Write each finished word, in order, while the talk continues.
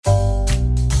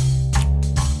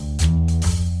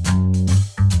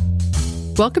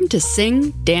Welcome to Sing,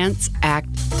 Dance,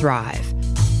 Act, Thrive,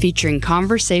 featuring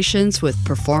conversations with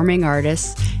performing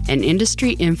artists and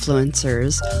industry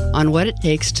influencers on what it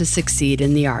takes to succeed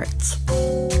in the arts.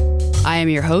 I am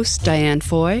your host, Diane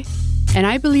Foy, and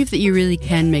I believe that you really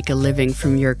can make a living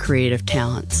from your creative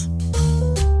talents.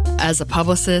 As a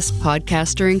publicist,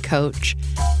 podcaster, and coach,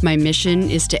 my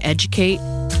mission is to educate,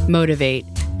 motivate,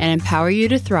 and empower you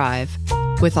to thrive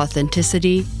with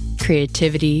authenticity,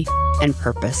 creativity, and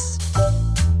purpose.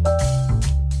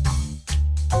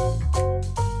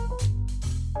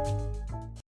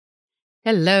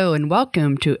 Hello and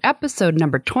welcome to episode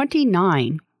number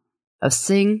 29 of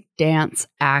Sing, Dance,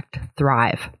 Act,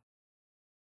 Thrive.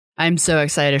 I'm so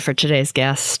excited for today's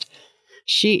guest.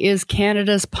 She is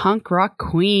Canada's punk rock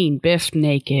queen, BIF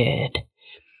Naked.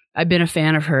 I've been a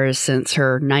fan of hers since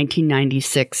her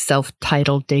 1996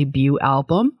 self-titled debut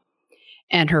album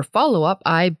and her follow-up,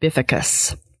 I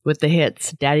Bificus, with the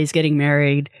hits Daddy's Getting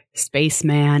Married,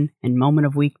 Spaceman, and Moment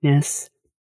of Weakness.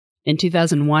 In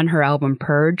 2001, her album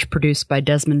Purge, produced by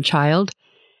Desmond Child,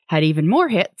 had even more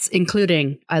hits,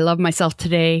 including I Love Myself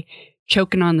Today,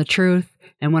 Chokin on the Truth,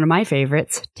 and one of my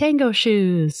favorites, Tango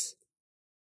Shoes.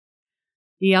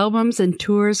 The albums and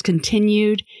tours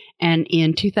continued, and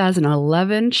in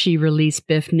 2011, she released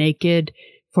BIF Naked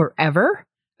Forever,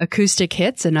 Acoustic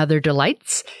Hits and Other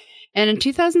Delights, and in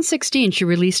 2016, she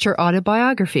released her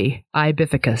autobiography, I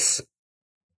Bificus.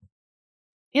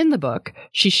 In the book,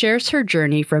 she shares her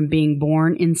journey from being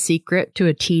born in secret to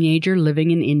a teenager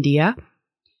living in India,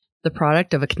 the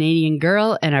product of a Canadian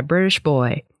girl and a British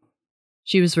boy.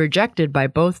 She was rejected by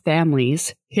both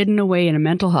families, hidden away in a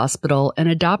mental hospital, and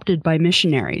adopted by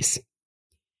missionaries.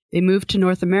 They moved to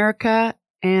North America,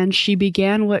 and she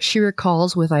began what she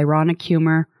recalls with ironic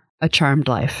humor, a charmed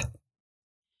life.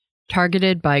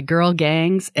 Targeted by girl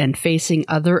gangs and facing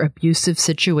other abusive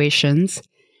situations,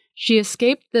 she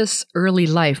escaped this early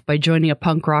life by joining a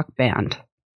punk rock band,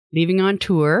 leaving on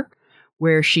tour,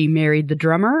 where she married the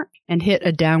drummer and hit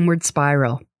a downward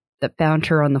spiral that found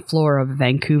her on the floor of a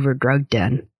Vancouver drug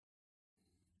den.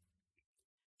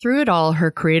 Through it all, her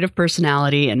creative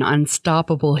personality and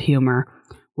unstoppable humor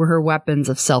were her weapons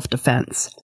of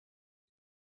self-defense.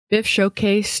 BIF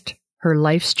showcased her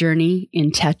life's journey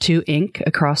in tattoo ink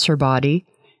across her body,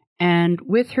 and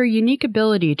with her unique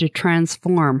ability to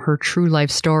transform her true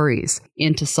life stories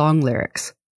into song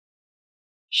lyrics.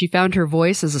 She found her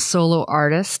voice as a solo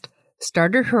artist,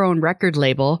 started her own record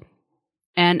label,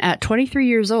 and at 23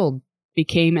 years old,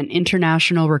 became an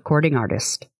international recording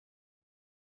artist.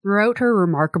 Throughout her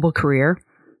remarkable career,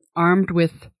 armed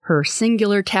with her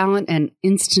singular talent and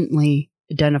instantly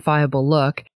identifiable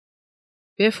look,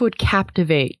 BIF would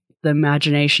captivate the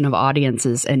imagination of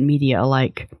audiences and media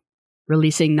alike,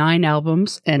 releasing 9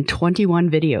 albums and 21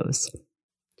 videos.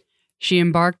 She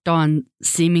embarked on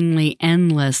seemingly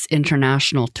endless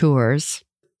international tours,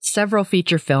 several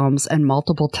feature films, and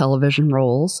multiple television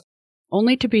roles,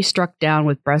 only to be struck down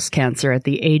with breast cancer at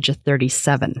the age of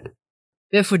 37.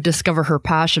 BIF would discover her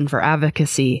passion for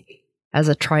advocacy as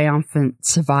a triumphant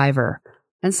survivor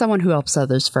and someone who helps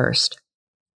others first.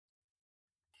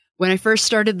 When I first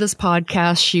started this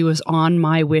podcast, she was on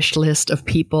my wish list of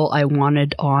people I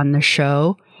wanted on the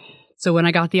show. So when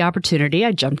I got the opportunity,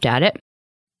 I jumped at it.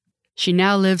 She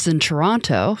now lives in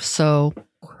Toronto, so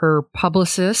her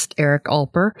publicist, Eric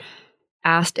Alper,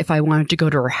 asked if I wanted to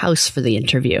go to her house for the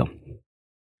interview.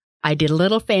 I did a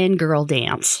little fangirl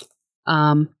dance.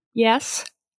 Yes.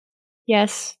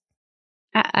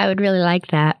 I would really like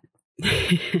that.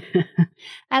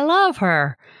 I love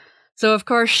her. So, of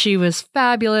course, she was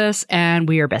fabulous, and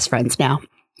we are best friends now.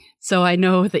 So I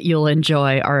know that you'll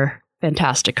enjoy our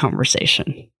fantastic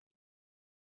conversation.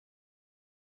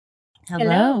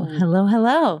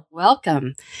 Hello.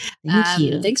 Welcome. Thank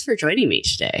you. Thanks for joining me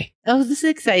today. Oh, this is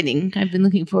exciting. I've been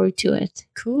looking forward to it.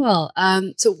 Cool.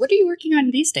 So what are you working on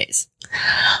these days?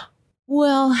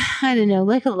 Well, I don't know.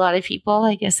 Like a lot of people,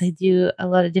 I guess I do a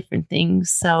lot of different things.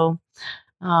 So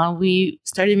we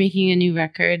started making a new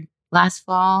record last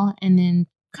fall and then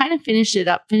kind of finished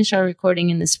our recording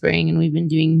in the spring. And we've been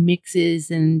doing mixes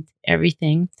and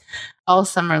everything all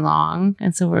summer long.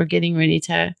 And so we're getting ready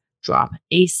to drop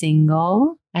a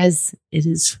single, as it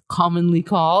is commonly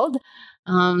called.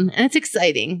 And it's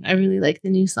exciting. I really like the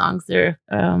new songs. They're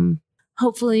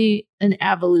hopefully an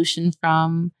evolution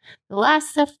from the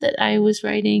last stuff that I was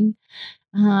writing.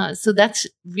 So that's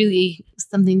really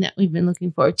something that we've been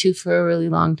looking forward to for a really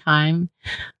long time.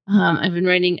 I've been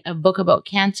writing a book about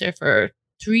cancer for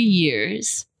 3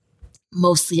 years.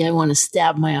 Mostly I want to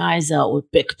stab my eyes out with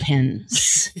Bic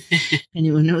pens.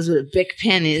 Anyone knows what a Bic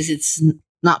pen is? It's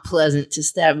not pleasant to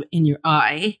stab in your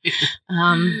eye.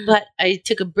 But I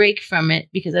took a break from it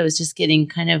because I was just getting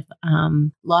kind of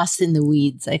lost in the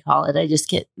weeds, I call it. I just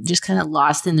kind of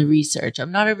lost in the research.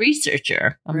 I'm not a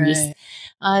researcher. I'm just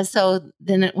so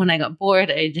then when I got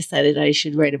bored, I decided I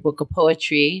should write a book of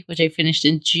poetry, which I finished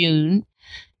in June.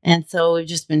 And so we've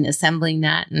just been assembling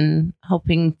that and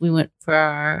hoping. We went for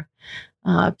our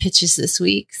pitches this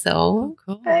week. So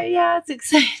cool. Yeah, it's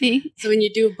exciting. So when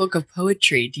you do a book of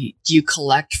poetry, do you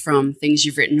collect from things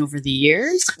you've written over the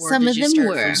years? Or some did of you them start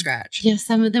were from scratch? Yeah,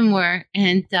 some of them were.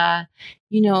 And, I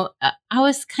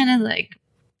was kind of like,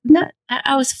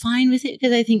 I was fine with it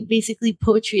because I think basically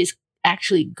poetry is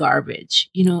actually garbage,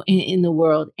 in the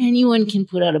world. Anyone can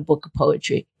put out a book of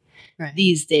poetry. Right.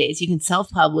 These days, you can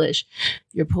self-publish.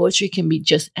 Your poetry can be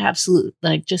just absolute,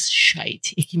 like just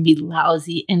shite. It can be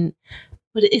lousy,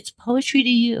 but it's poetry to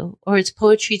you, or it's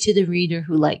poetry to the reader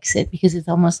who likes it, because it's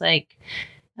almost like,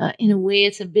 in a way,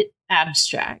 it's a bit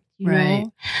abstract, right?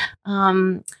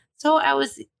 So I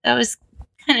was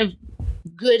kind of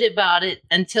good about it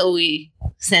until we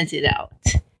sent it out.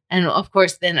 And of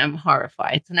course, then I'm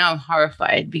horrified. So now I'm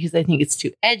horrified because I think it's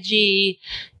too edgy.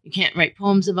 You can't write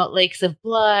poems about lakes of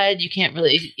blood. You can't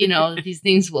really, these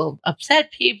things will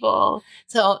upset people.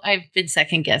 So I've been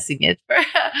second guessing it for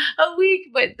a week,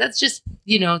 but that's just,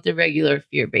 the regular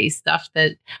fear-based stuff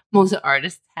that most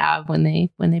artists have when they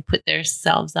put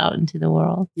themselves out into the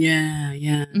world. Yeah.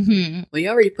 Mm-hmm. Well, you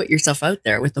already put yourself out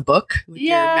there with the book, with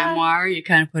your memoir. You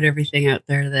kind of put everything out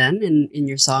there then in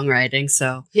your songwriting.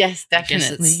 So yes, definitely. I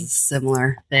guess it's a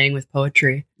similar thing with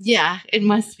poetry. Yeah, it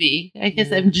must be. I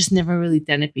guess I've just never really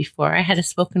done it before. I had a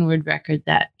spoken word record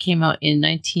that came out in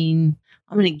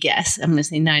I'm going to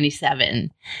say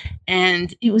 97.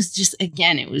 And it was just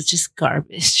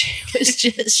garbage. It was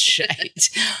just shite.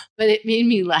 But it made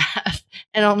me laugh.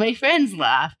 And all my friends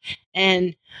laugh.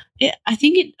 And I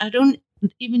don't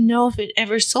even know if it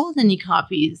ever sold any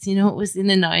copies. It was in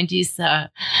the 90s.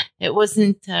 It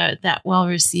wasn't that well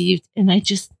received. And I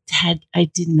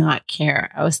did not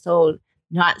care. I was so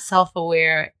not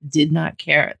self-aware, did not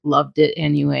care, loved it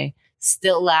anyway.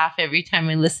 Still laugh every time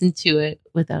I listen to it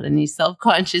without any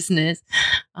self-consciousness.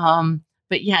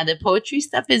 But yeah, the poetry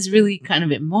stuff is really kind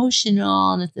of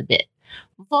emotional and it's a bit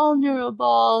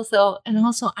vulnerable. So, and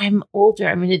also I'm older.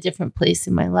 I'm in a different place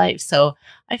in my life. So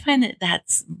I find that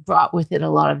that's brought with it a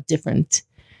lot of different,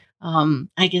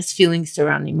 feelings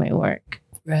surrounding my work.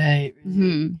 Right.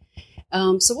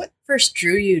 Mm-hmm. So what first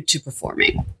drew you to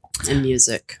performing in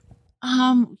music?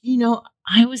 I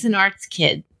was an arts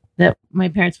kid. That my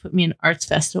parents put me in arts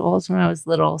festivals when I was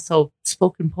little. So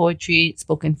spoken poetry,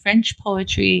 spoken French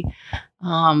poetry,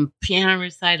 piano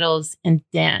recitals, and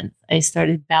dance. I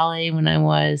started ballet when I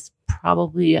was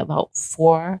probably about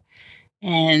 4,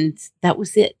 and that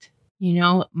was it.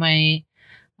 I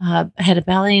had a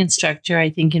ballet instructor, I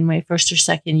think in my first or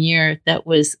second year, that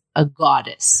was a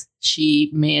goddess. She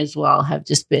may as well have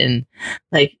just been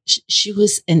like, she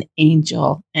was an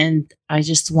angel. And I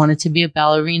just wanted to be a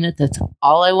ballerina. That's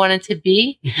all I wanted to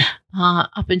be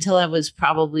up until I was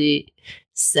probably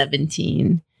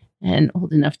 17 and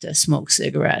old enough to smoke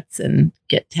cigarettes and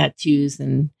get tattoos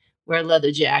and wear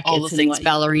leather jackets. All the things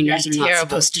ballerinas are not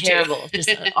supposed to do. Just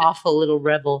an awful little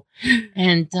rebel.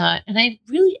 And I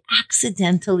really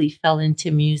accidentally fell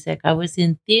into music. I was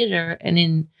in theater and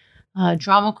in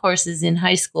drama courses in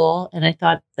high school, and I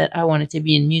thought that I wanted to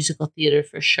be in musical theater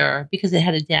for sure because it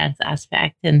had a dance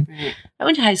aspect. And I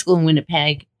went to high school in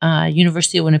Winnipeg.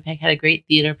 University of Winnipeg had a great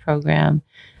theater program.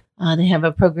 They have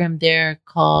a program there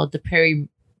called the Prairie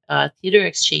Theater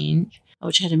Exchange,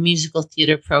 which had a musical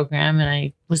theater program, and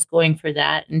I was going for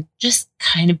that and just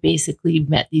kind of basically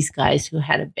met these guys who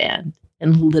had a band.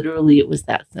 And literally it was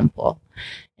that simple.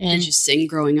 And did you sing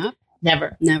growing up?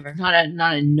 Never. Not a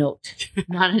note.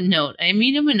 Not a note. I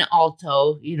mean, I'm an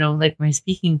alto, like my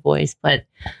speaking voice.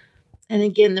 And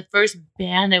again, the first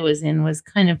band I was in was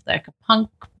kind of like a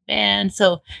punk band.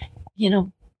 So,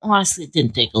 honestly, it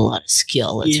didn't take a lot of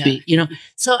skill.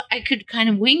 So I could kind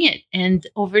of wing it. And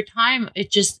over time, I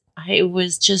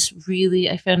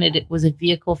found it was a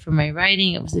vehicle for my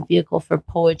writing. It was a vehicle for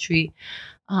poetry,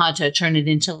 to turn it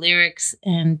into lyrics.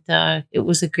 And it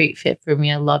was a great fit for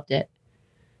me. I loved it.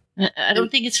 I don't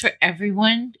think it's for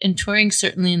everyone, and touring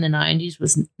certainly in the 90s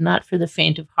was not for the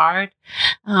faint of heart.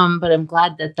 But I'm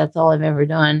glad that that's all I've ever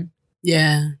done.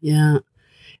 Yeah.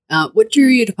 What drew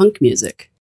you to punk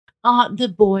music?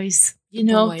 The boys,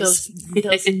 those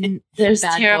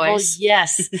Bad terrible, boys.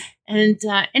 yes. And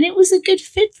it was a good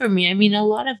fit for me. I mean, a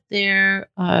lot of their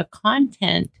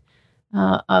content,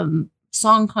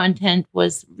 song content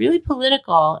was really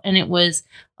political, and it was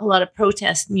a lot of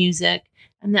protest music.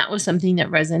 And that was something that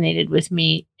resonated with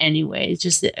me anyway. It's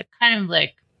just kind of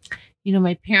like,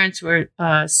 my parents were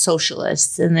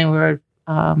socialists, and they were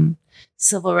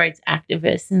civil rights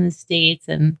activists in the States.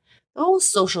 And the whole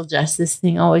social justice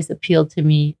thing always appealed to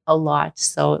me a lot.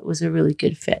 So it was a really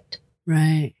good fit.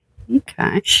 Right.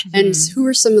 Okay. And who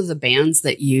were some of the bands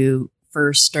that you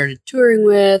first started touring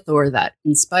with or that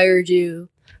inspired you?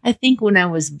 I think when I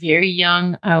was very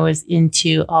young, I was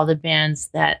into all the bands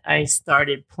that I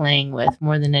started playing with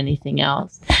more than anything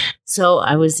else. So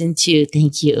I was into,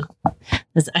 thank you.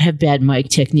 I have bad mic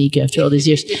technique after all these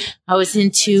years. I was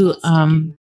into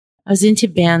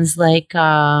bands like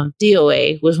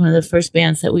DOA was one of the first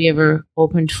bands that we ever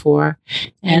opened for.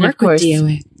 And of course,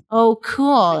 DOA. Oh,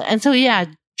 cool. And so,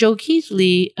 Joe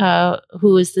Keithley,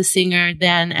 who was the singer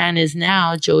then and is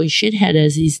now Joey Shithead,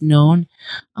 as he's known,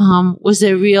 was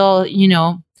a real,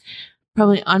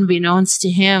 probably unbeknownst to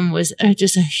him, was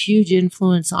just a huge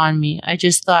influence on me. I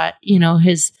just thought,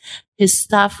 his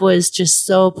stuff was just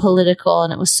so political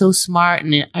and it was so smart,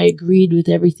 and I agreed with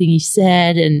everything he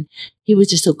said, and he was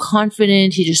just so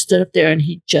confident. He just stood up there and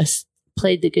he just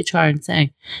played the guitar and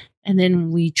sang. And then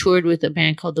we toured with a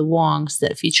band called the Wongs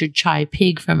that featured Chai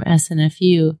Pig from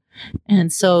SNFU.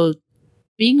 And so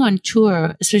being on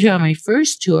tour, especially on my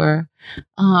first tour,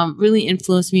 really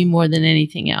influenced me more than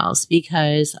anything else,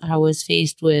 because I was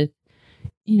faced with,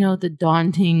 the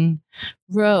daunting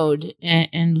road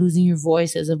and losing your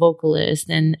voice as a vocalist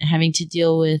and having to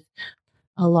deal with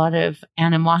a lot of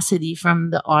animosity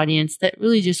from the audience that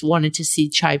really just wanted to see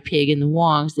Chai Pig and the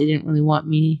Wongs. They didn't really want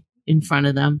me in front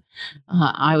of them.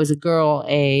 I was a girl,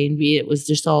 A, and B, it was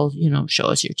just all, show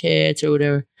us your tits or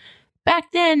whatever.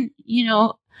 Back then,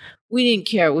 we didn't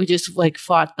care. We just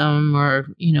fought them or,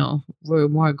 were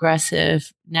more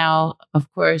aggressive. Now,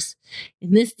 of course,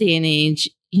 in this day and age,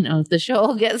 the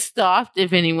show gets stopped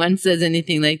if anyone says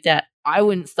anything like that. I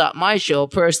wouldn't stop my show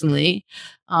personally,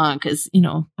 because,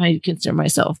 I consider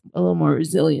myself a little more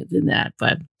resilient than that.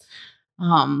 But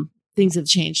things have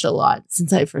changed a lot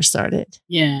since I first started.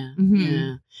 Yeah.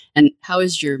 Yeah. And how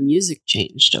has your music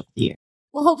changed over the years?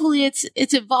 Well, hopefully it's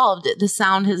evolved. The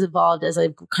sound has evolved as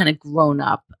I've kind of grown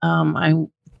up. I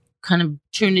kind of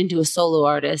turned into a solo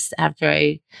artist after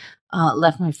I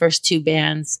left my first two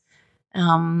bands.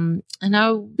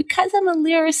 Because I'm a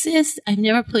lyricist, I've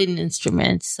never played an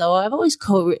instrument. So I've always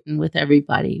co-written with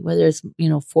everybody, whether it's,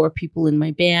 4 people in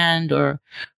my band or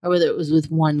whether it was with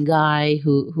one guy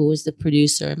who was the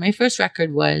producer. My first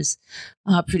record was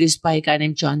produced by a guy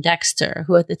named John Dexter,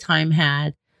 who at the time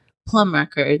had Plum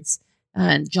Records,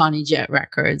 and Johnny Jet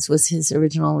Records was his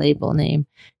original label name.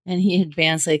 And he had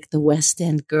bands like the West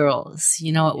End Girls.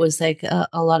 It was like a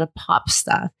lot of pop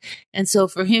stuff. And so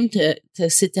for him to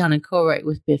sit down and co-write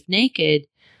with BIF Naked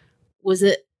was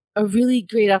a really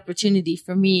great opportunity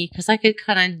for me, because I could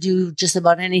kind of do just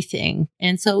about anything.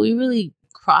 And so we really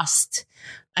crossed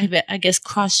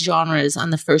genres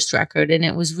on the first record, and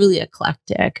it was really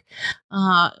eclectic.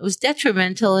 It was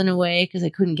detrimental in a way because I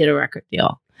couldn't get a record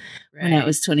deal. Right. When I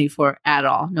was 24 at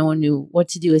all. No one knew what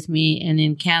to do with me. And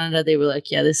in Canada, they were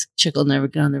like, yeah, this chick will never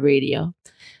get on the radio.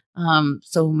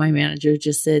 So my manager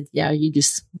just said, yeah,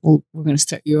 we're going to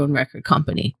start your own record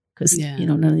company, because,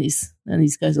 none of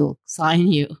these guys will sign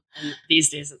you. And these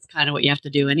days, it's kind of what you have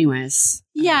to do anyways.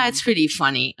 Yeah, it's pretty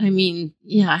funny. I mean,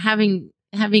 having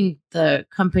the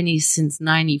company since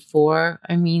 94,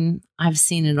 I mean, I've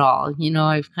seen it all.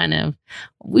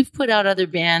 We've put out other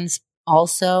bands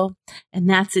also, and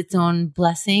that's its own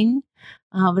blessing,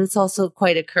 but it's also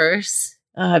quite a curse,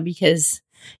 because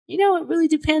it really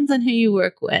depends on who you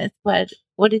work with. But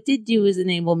what it did do is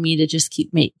enable me to just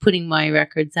keep putting my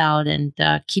records out and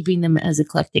keeping them as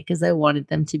eclectic as I wanted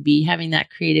them to be, having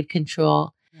that creative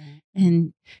control. Right.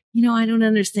 And I don't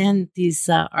understand these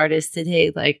artists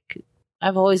today. Like,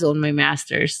 I've always owned my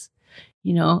masters,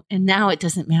 and now it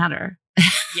doesn't matter.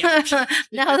 Yeah.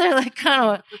 Now they're like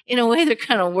in a way, they're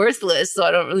kind of worthless. So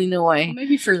I don't really know why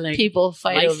maybe for people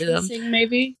fight over them.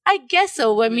 Maybe. I guess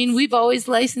so. I mean, we've always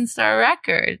licensed our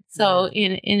record. So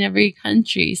in every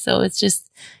country. So it's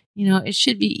just, it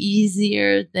should be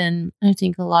easier than I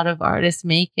think a lot of artists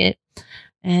make it.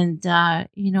 And,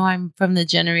 I'm from the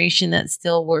generation that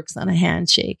still works on a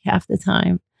handshake half the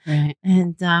time. Right.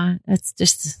 And it's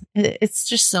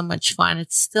just so much fun.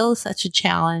 It's still such a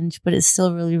challenge, but it's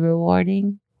still really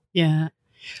rewarding. Yeah.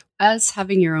 As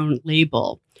having your own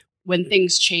label, when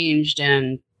things changed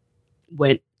and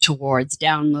went towards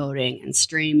downloading and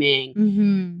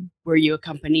streaming, were you a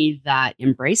company that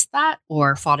embraced that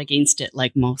or fought against it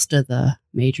like most of the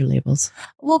major labels?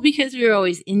 Well, because we were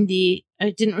always indie,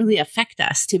 it didn't really affect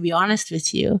us, to be honest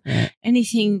with you. Right.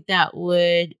 Anything that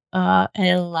would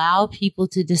and allow people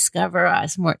to discover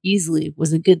us more easily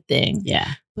was a good thing.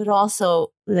 Yeah. But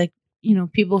also, like,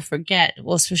 people forget,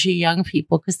 well, especially young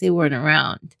people, because they weren't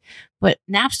around. But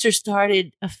Napster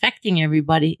started affecting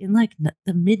everybody in like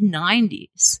the mid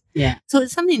 90s. Yeah. So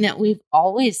it's something that we've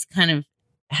always kind of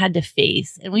had to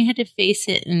face, and we had to face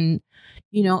it and,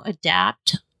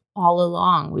 adapt all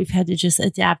along. We've had to just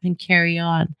adapt and carry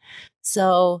on.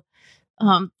 So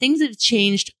things have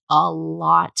changed a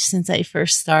lot since I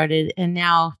first started. And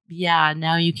now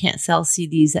you can't sell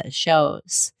CDs at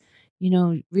shows.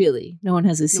 Really, no one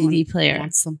has a CD player.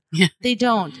 Wants them. Yeah. They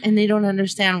don't. And they don't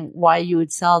understand why you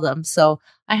would sell them. So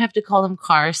I have to call them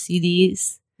car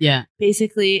CDs. Yeah.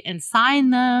 Basically, and sign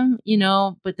them,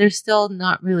 but they're still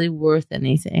not really worth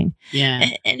anything. Yeah.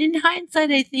 And in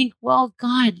hindsight, I think, well,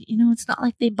 God, it's not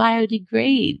like they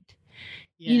biodegrade.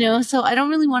 Yeah. So I don't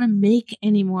really want to make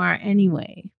any more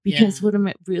anyway, because what am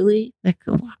I really like?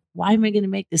 Why am I going to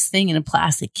make this thing in a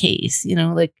plastic case?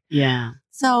 Yeah.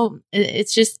 So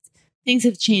it's just things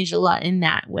have changed a lot in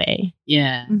that way.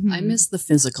 Yeah. Mm-hmm. I miss the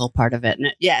physical part of it.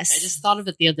 And Yes. I just thought of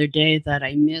it the other day that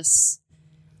I miss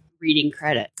reading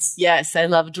credits. Yes. I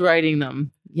loved writing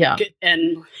them. Yeah.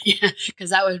 And because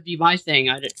that would be my thing.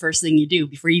 First thing you do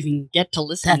before you even get to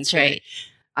listen That's to right. it,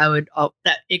 I would,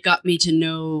 it got me to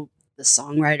know the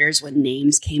songwriters when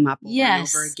names came up over and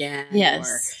over again. Yes.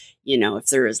 Or, if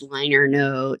there was liner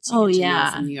notes. Oh, get to know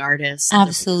yeah. from the artist.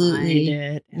 Absolutely.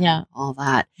 It and Yeah. all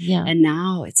that. Yeah. And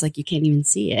now it's like you can't even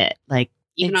see it. Like,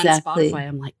 even Exactly. on Spotify,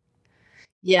 I'm like,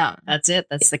 Yeah. that's it.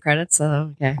 That's the credits.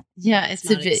 So, okay. Yeah, it's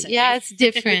a not bit. exciting. Yeah, it's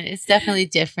different. It's definitely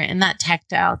different, and that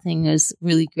tactile thing is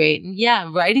really great.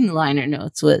 And writing liner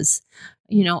notes was,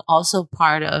 also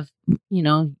part of,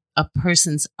 a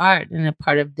person's art and a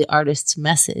part of the artist's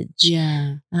message.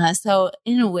 Yeah. So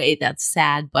in a way, that's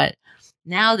sad, but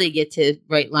now they get to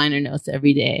write liner notes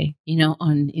every day,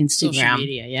 on Instagram. Social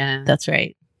media. Yeah. That's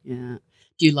right. Yeah.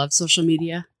 Do you love social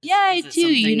media? Yeah, I Is it do.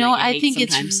 something that you I hate think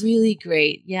sometimes? it's really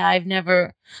great. Yeah, I've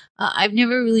never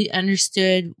really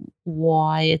understood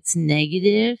why it's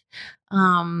negative.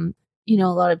 A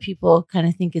lot of people kind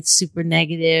of think it's super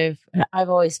negative. I've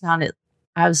always found it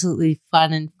absolutely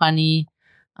fun and funny,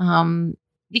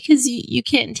 because you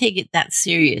can't take it that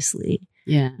seriously.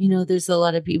 Yeah. There's a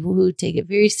lot of people who take it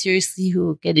very seriously,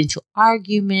 who get into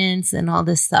arguments and all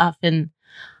this stuff, and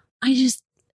I just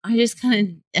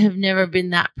kind of have never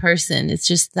been that person. It's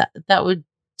just that would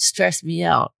stress me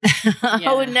out.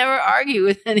 I would never argue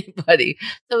with anybody.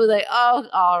 So it was like, oh,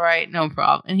 all right, no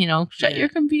problem. And, shut your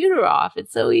computer off.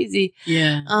 It's so easy.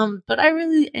 Yeah. But I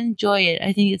really enjoy it.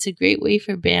 I think it's a great way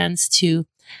for bands to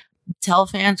tell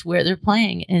fans where they're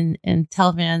playing and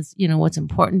tell fans, what's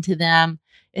important to them.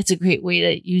 It's a great way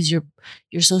to use your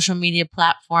social media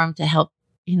platform to help,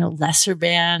 lesser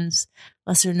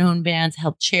known bands,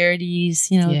 help charities,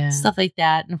 stuff like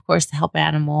that. And of course, to help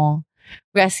animal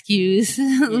rescues,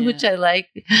 which I like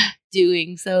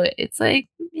doing. So it's like,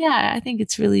 I think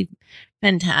it's really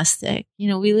fantastic.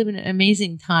 We live in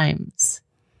amazing times.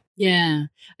 Yeah.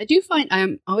 I do find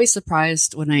I'm always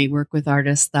surprised when I work with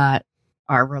artists that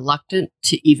are reluctant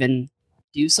to even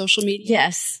do social media.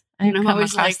 Yes. I'm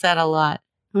always always like that a lot.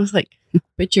 I was like,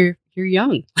 but you're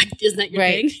young. Like, isn't that your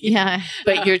thing? Yeah.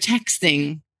 But you're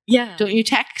texting. Yeah. Don't you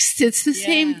text? It's the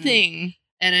same thing.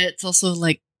 And it's also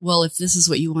like, well, if this is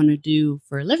what you want to do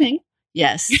for a living.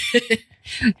 Yes.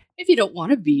 If you don't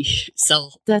want to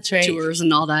sell that's right. tours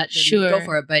and all that, then Sure. go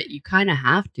for it. But you kind of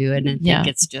have to. And I think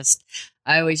it's just,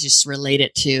 I always just relate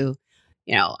it to,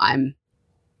 I'm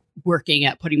working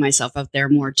at putting myself out there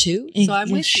more too. So I'm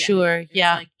with you. Sure. It's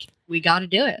like, we got to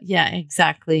do it. Yeah,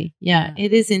 exactly. Yeah,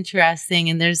 it is interesting.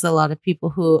 And there's a lot of people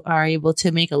who are able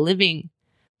to make a living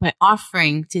by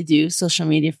offering to do social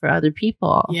media for other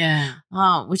people. Yeah.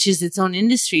 Which is its own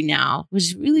industry now,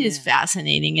 which really is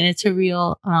fascinating. And it's a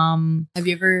real... Have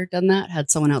you ever done that?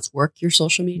 Had someone else work your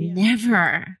social media?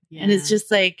 Never. Yeah. And it's just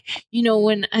like,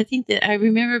 when I think that I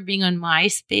remember being on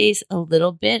MySpace a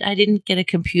little bit. I didn't get a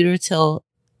computer till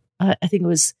I think it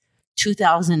was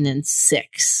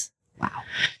 2006. Wow.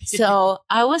 So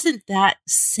I wasn't that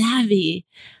savvy.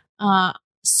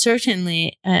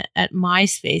 Certainly at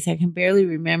MySpace, I can barely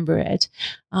remember it.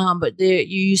 But you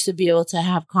used to be able to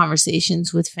have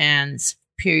conversations with fans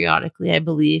periodically, I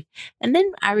believe. And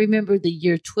then I remember the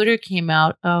year Twitter came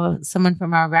out, someone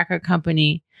from our record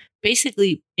company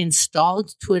basically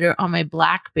installed Twitter on my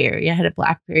BlackBerry. I had a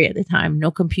BlackBerry at the time, no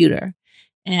computer.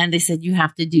 And they said, you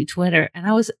have to do Twitter. And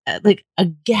I was like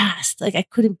aghast. Like, I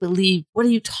couldn't believe, what are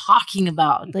you talking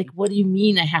about? Like, what do you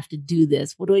mean I have to do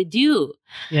this? What do I do?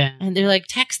 Yeah. And they're like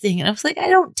texting. And I was like, I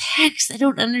don't text. I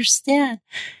don't understand.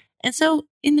 And so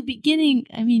in the beginning,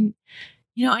 I mean,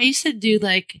 I used to do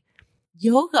like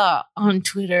yoga on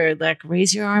Twitter, like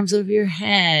raise your arms over your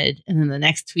head. And then the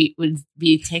next tweet would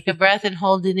be take a breath and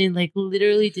hold it in. Like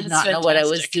literally did not know what I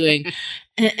was doing.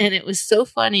 And it was so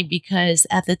funny because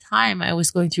at the time I was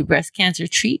going through breast cancer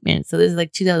treatment. So this is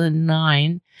like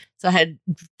 2009. So I had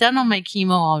done all my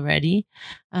chemo already.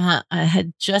 I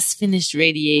had just finished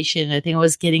radiation. I think I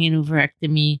was getting an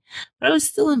oophorectomy, but I was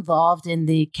still involved in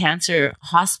the cancer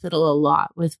hospital a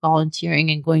lot with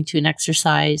volunteering and going to an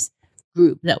exercise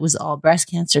group that was all breast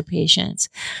cancer patients.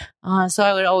 So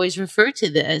I would always refer to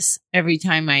this every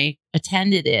time I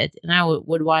attended it, and I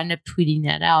would wind up tweeting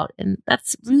that out. And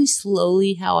that's really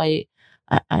slowly how I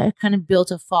kind of built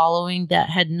a following that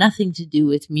had nothing to do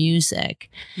with music.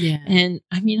 Yeah. And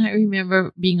I mean, I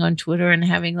remember being on Twitter and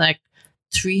having like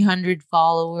 300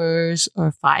 followers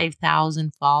or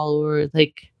 5,000 followers.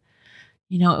 Like,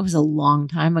 it was a long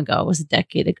time ago. It was a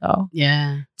decade ago.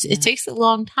 Yeah. It takes a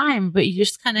long time, but you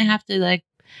just kind of have to like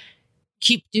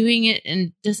keep doing it. And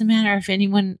it doesn't matter if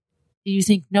you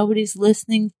think nobody's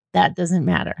listening, that doesn't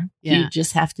matter. Yeah. You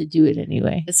just have to do it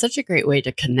anyway. It's such a great way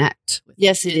to connect.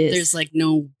 Yes, it is. There's like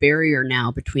no barrier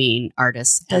now between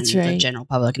artists and the general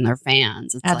public and their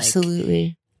fans. It's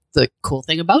absolutely. The cool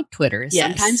thing about Twitter is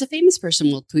sometimes a famous person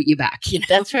will tweet you back.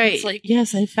 That's right. It's like,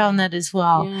 yes, I found that as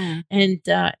well.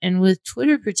 Yeah. And with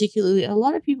Twitter particularly, a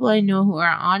lot of people I know who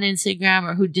are on Instagram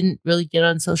or who didn't really get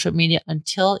on social media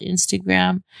until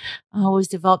Instagram was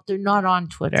developed. They're not on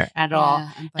Twitter at all,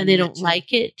 and they don't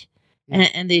like it,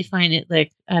 and they find it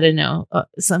like, I don't know,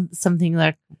 something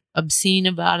like obscene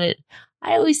about it.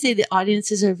 I always say the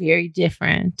audiences are very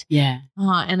different. Yeah.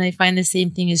 And I find the same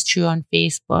thing is true on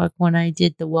Facebook. When I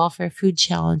did the Welfare Food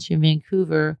Challenge in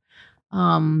Vancouver,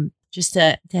 just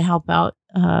to help out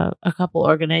a couple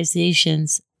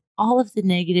organizations, all of the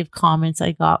negative comments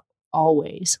I got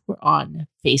always were on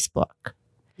Facebook.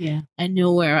 Yeah. And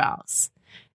nowhere else.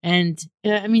 And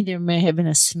I mean, there may have been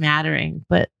a smattering,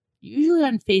 but usually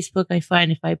on Facebook, I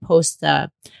find if I repost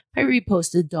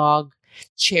a dog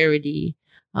charity,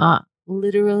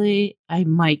 literally, I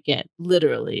might get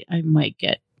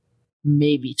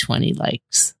maybe 20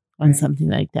 likes on something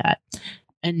like that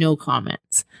and no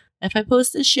comments. If I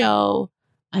post a show,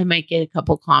 I might get a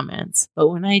couple comments. But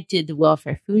when I did the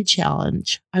Welfare Food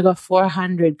Challenge, I got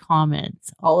 400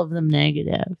 comments, all of them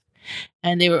negative.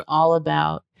 And they were all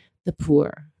about the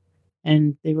poor.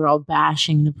 And they were all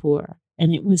bashing the poor.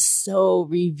 And it was so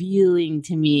revealing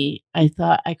to me. I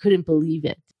thought I couldn't believe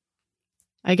it.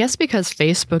 I guess because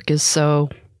Facebook is so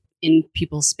in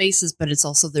people's spaces, but it's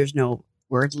also there's no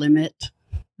word limit.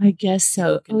 I guess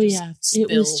so. Oh yeah,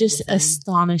 it was just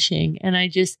astonishing, and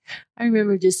I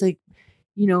remember just like,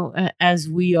 as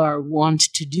we are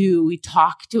wont to do, we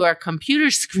talk to our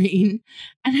computer screen,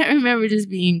 and I remember just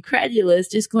being incredulous,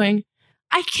 just going,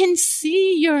 I can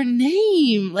see your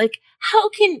name. Like, how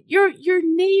can your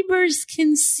neighbors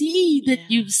can see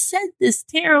that you've said this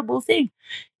terrible thing,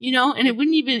 and it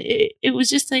wouldn't even, it was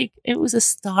just like, it was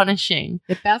astonishing.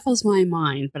 It baffles my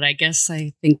mind, but I guess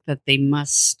I think that they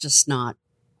must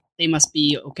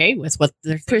be okay with what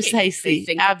they're thinking.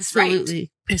 Precisely. Absolutely. Right.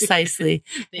 Precisely.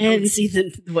 They don't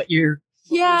see what you're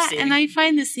saying. And I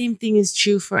find the same thing is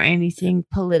true for anything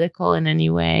political in any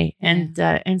way, and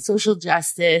social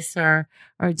justice or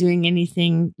doing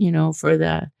anything, for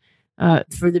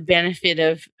the benefit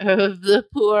of the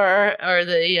poor or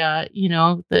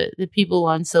the people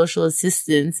on social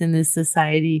assistance in this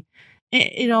society.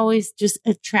 It always just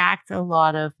attracts a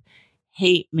lot of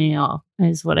hate mail,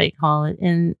 is what I call it.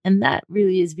 And that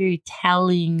really is very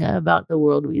telling about the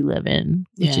world we live in,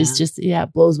 which is just,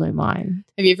 it blows my mind.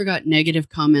 Have you ever got negative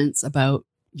comments about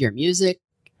your music?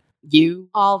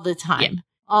 All the time. Yeah.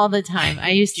 All the time.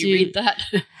 I used to read that.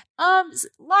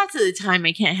 Lots of the time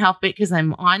I can't help it because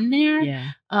I'm on there.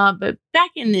 Yeah. But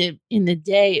back in the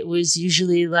day, it was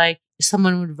usually like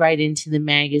someone would write into the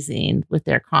magazine with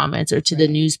their comments or to the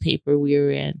newspaper we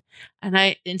were in.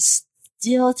 And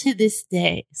still to this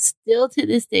day,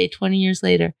 20 years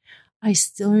later, I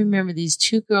still remember these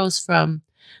two girls from,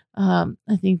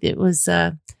 I think it was,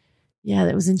 that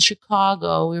was in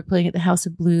Chicago. We were playing at the House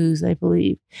of Blues, I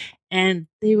believe. And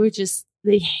they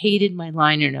hated my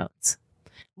liner notes.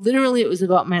 Literally, it was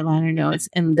about my liner notes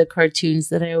and the cartoons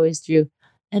that I always drew.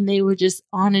 And they were just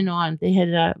on and on. They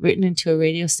had written into a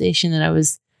radio station that I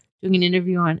was doing an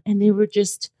interview on. And they were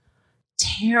just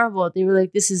terrible. They were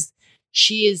like,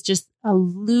 she is just a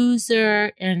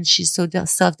loser and she's so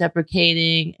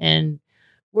self-deprecating, and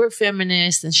we're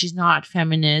feminists and she's not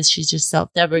feminist. She's just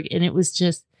self-deprecating. And it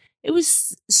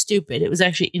was stupid. It was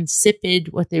actually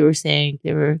insipid what they were saying.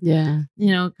 They were,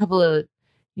 a couple of,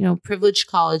 privileged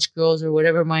college girls or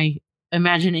whatever my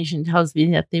imagination tells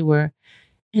me that they were.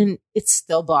 And it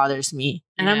still bothers me.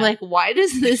 And I'm like, why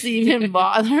does this even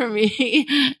bother me?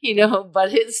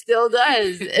 But it still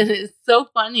does. And it's so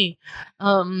funny.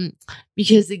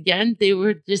 Because again,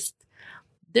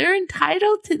 they're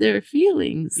entitled to their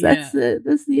feelings.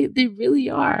 They really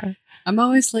are. I'm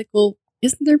always like, well,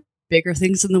 isn't there bigger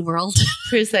things in the world?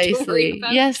 Precisely.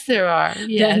 Yes, there are.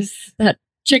 Yes. That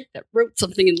chick that wrote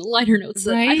something in the liner notes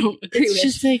that I don't agree with. It's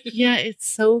just like,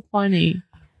 it's so funny.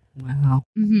 Wow.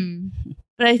 Mm-hmm.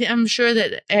 But I'm sure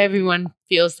that everyone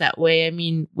feels that way. I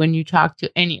mean, when you talk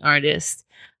to any artist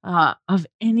of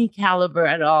any caliber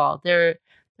at all, they're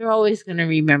always going to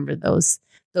remember those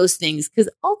things, because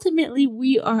ultimately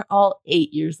we are all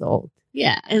 8 years old.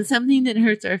 Yeah. And something that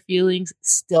hurts our feelings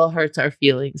still hurts our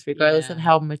feelings, regardless of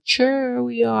how mature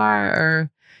we are,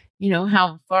 or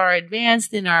how far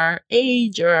advanced in our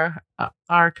age or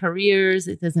our careers.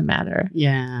 It doesn't matter.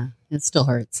 Yeah, it still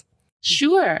hurts.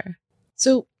 Sure.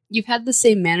 So you've had the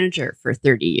same manager for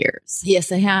 30 years. Yes,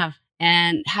 I have.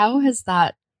 And how has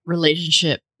that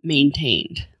relationship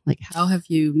maintained? Like, how have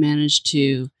you managed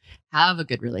to have a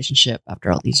good relationship after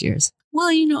all these years? Well,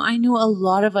 I know a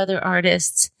lot of other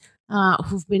artists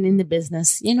who've been in the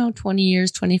business, 20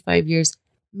 years, 25 years.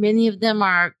 Many of them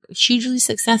are hugely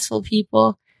successful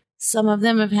people. Some of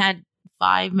them have had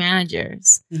 5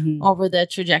 managers over the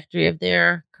trajectory of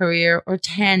their career, or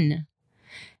 10.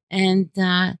 And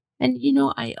I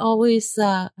always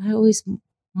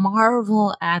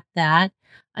marvel at that.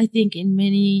 I think in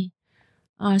many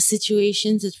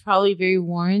situations, it's probably very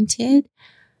warranted.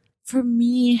 For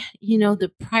me,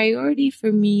 the priority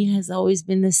for me has always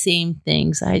been the same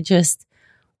things. I just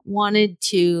wanted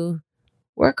to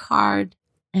work hard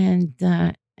and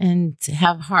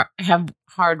have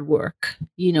hard work,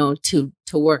 to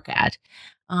work at.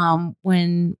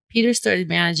 When Peter started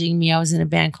managing me, I was in a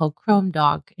band called Chrome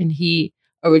Dog, and he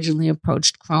originally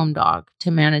approached Chrome Dog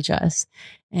to manage us.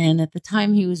 And at the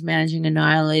time, he was managing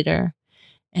Annihilator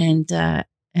and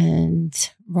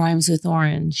Rhymes with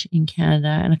Orange in Canada,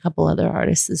 and a couple other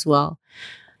artists as well.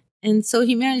 And so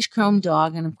he managed Chrome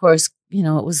Dog. And of course, it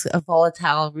was a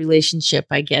volatile relationship.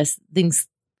 I guess things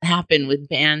happen with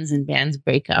bands, and bands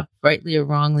break up, rightly or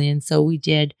wrongly. And so we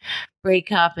did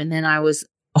break up. And then I was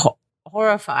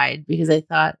horrified, because I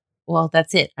thought, well,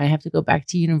 that's it. I have to go back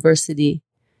to university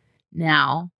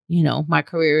now. My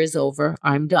career is over.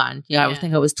 I'm done. I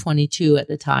think I was 22 at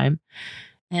the time.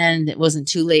 And it wasn't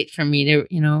too late for me to,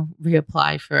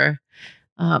 reapply for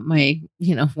my,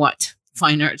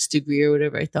 fine arts degree or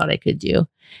whatever I thought I could do.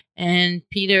 And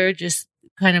Peter just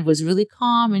kind of was really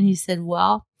calm. And he said,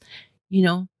 well,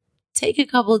 take a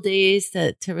couple of days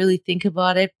to really think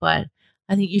about it. But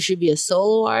I think you should be a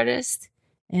solo artist.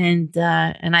 And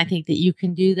I think that you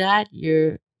can do that.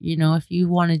 If you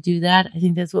want to do that, I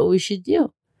think that's what we should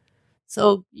do.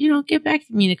 So, get back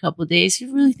to me in a couple of days.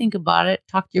 You really think about it.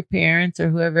 Talk to your parents or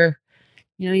whoever,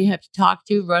 you have to talk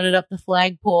to. Run it up the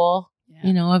flagpole,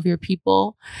 of your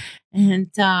people. And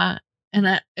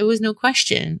it was no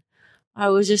question. I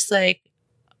was just like,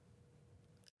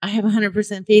 I have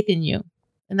 100% faith in you.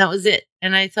 And that was it.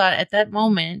 And I thought at that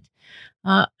moment,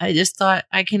 I just thought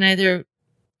I can either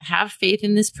have faith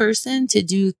in this person to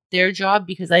do their job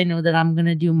because I know that I'm going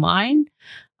to do mine,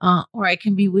 or I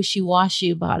can be wishy-washy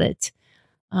about it.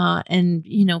 And,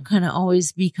 kind of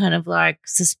always be kind of like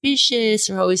suspicious,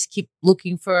 or always keep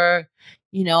looking for,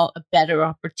 a better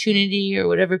opportunity, or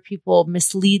whatever. People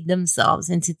mislead themselves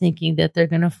into thinking that they're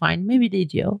going to find. Maybe they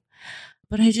do.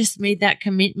 But I just made that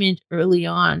commitment early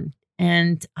on.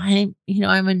 And I'm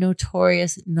a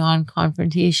notorious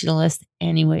non-confrontationalist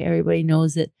anyway. Everybody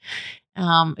knows it,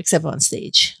 except on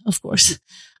stage, of course.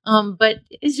 But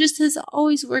it just has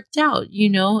always worked out,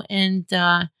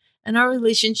 and our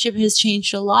relationship has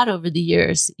changed a lot over the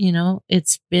years.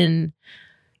 It's been,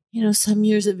 some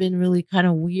years have been really kind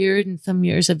of weird, and some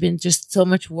years have been just so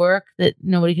much work that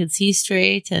nobody could see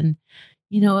straight. And,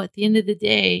 at the end of the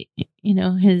day,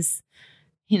 his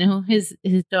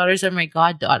daughters are my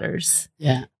goddaughters.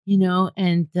 Yeah.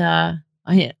 And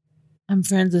I'm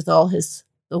friends with all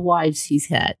the wives he's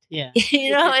had. Yeah.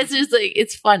 It's just like,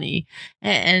 it's funny.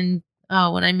 And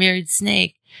when I married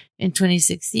Snake in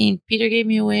 2016, Peter gave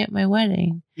me away at my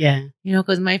wedding. Yeah.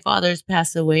 Because my father's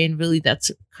passed away, and really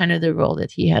that's kind of the role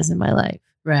that he has in my life.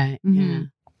 Right. Mm-hmm. Yeah.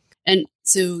 And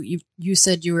so you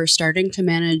said you were starting to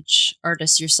manage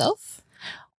artists yourself?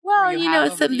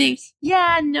 Well, something.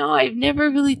 Yeah, no, I've never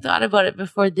really thought about it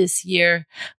before this year.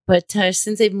 But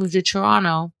since I've moved to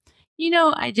Toronto,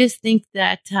 I just think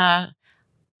that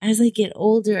as I get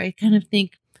older, I kind of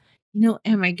think,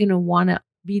 am I going to want to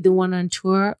be the one on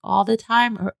tour all the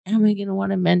time, or am I going to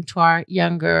want to mentor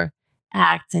younger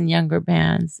acts and younger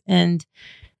bands. And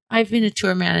I've been a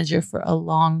tour manager for a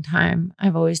long time.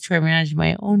 I've always tour managed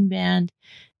my own band.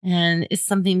 And it's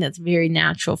something that's very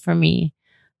natural for me,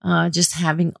 just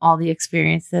having all the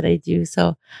experience that I do.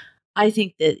 So I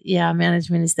think that, yeah,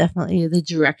 management is definitely the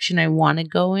direction I want to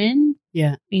go in.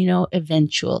 Yeah.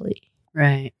 Eventually.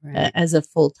 Right. As a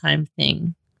full-time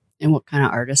thing. And what kind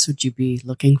of artists would you be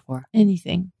looking for?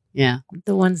 Anything. Yeah.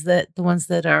 The ones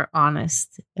that are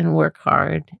honest and work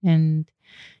hard. And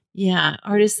yeah,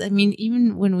 artists, I mean,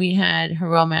 even when we had Her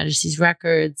Royal Majesty's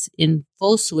Records in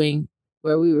full swing,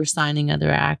 where we were signing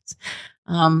other acts,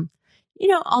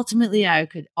 ultimately I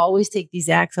could always take these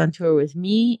acts on tour with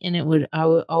me, and I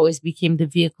would always became the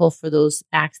vehicle for those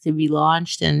acts to be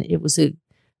launched. And it was a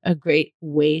great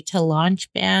way to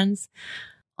launch bands.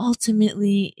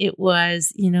 Ultimately, it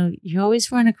was, you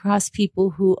always run across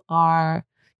people who are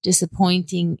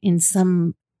disappointing in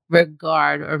some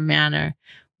regard or manner,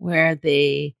 where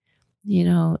they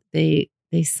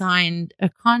signed a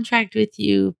contract with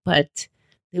you, but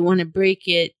they want to break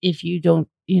it if you don't,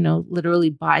 literally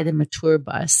buy them a tour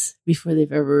bus before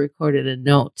they've ever recorded a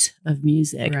note of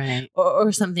music, right?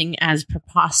 Or something as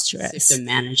preposterous. To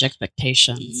manage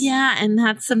expectations. Yeah, and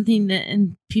that's something that,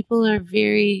 and people are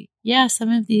some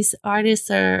of these artists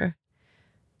are,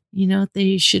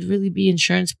 they should really be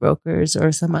insurance brokers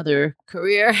or some other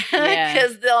career,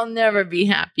 because they'll never be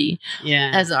happy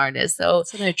as artists. So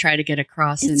that's what I try to get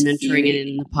across in mentoring and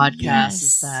in the podcast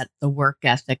is that the work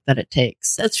ethic that it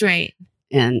takes. That's right.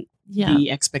 And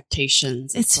the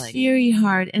expectations. It's very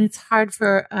hard. And it's hard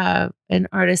for an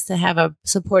artist to have a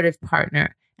supportive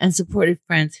partner and supportive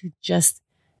friends who just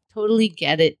totally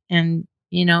get it and,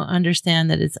 understand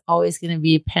that it's always going to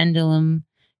be a pendulum.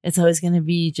 It's always going to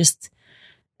be just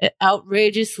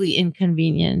outrageously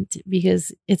inconvenient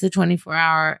because it's a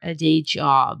 24-hour-a-day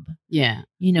job. Yeah.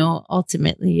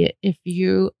 Ultimately, if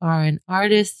you are an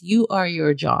artist, you are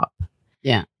your job.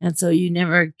 Yeah. And so you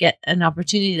never get an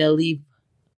opportunity to leave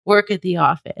work at the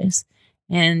office.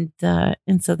 And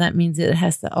so that means it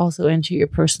has to also enter your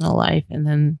personal life. And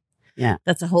then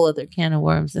that's a whole other can of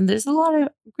worms. And there's a lot of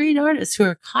great artists who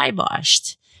are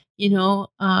kiboshed,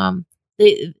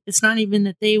 it's not even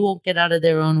that they won't get out of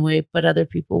their own way, but other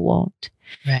people won't.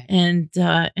 Right. And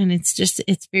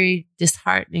it's very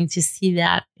disheartening to see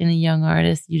that in a young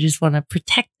artist. You just want to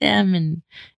protect them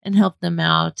and help them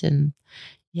out. And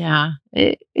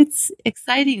it's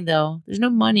exciting though. There's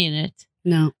no money in it.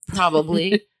 No,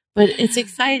 probably, but it's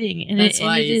exciting. And that's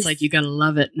why it's like, you got to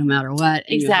love it no matter what.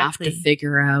 And exactly. You have to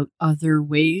figure out other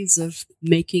ways of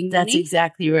making money. That's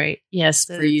exactly right. Yes.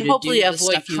 For you hopefully to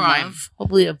avoid crime.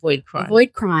 Hopefully avoid crime.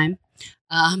 Avoid crime.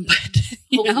 But,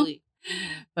 hopefully.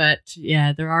 But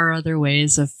yeah, there are other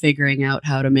ways of figuring out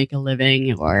how to make a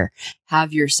living or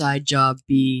have your side job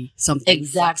be something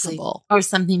flexible. Or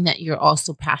something that you're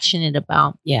also passionate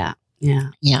about. Yeah.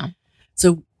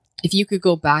 So if you could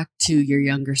go back to your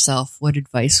younger self, what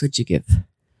advice would you give?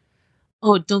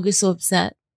 Oh, don't get so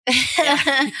upset.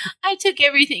 I took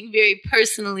everything very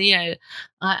personally.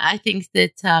 I think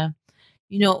that,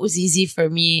 it was easy for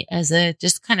me as a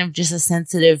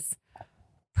sensitive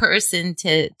person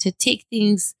to take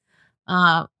things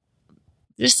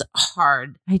just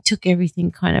hard. I took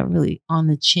everything kind of really on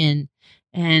the chin.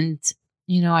 And,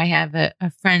 I have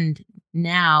a friend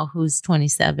now who's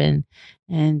 27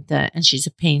 and she's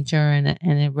a painter and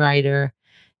a writer,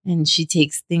 and she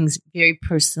takes things very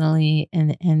personally,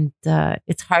 and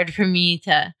it's hard for me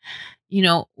to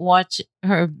watch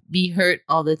her be hurt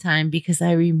all the time, because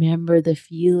I remember the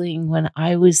feeling when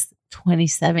I was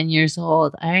 27 years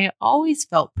old. I always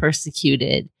felt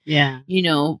persecuted,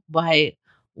 by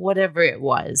whatever it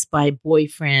was, by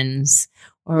boyfriends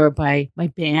or by my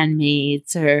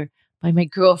bandmates or by my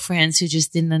girlfriends who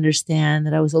just didn't understand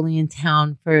that I was only in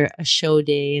town for a show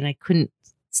day and I couldn't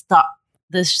stop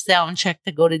the sound check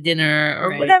to go to dinner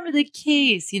or whatever the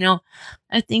case.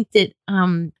 I think that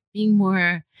being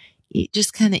more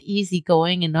just kind of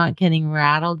easygoing and not getting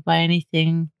rattled by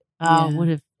anything would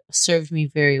have served me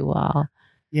very well.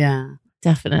 Yeah.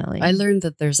 Definitely. I learned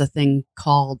that there's a thing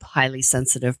called highly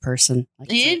sensitive person.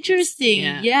 Interesting.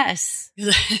 Yes.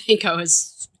 I think I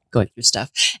was going through stuff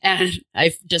and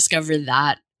I discovered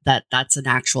that's an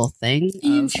actual thing.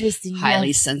 Interesting.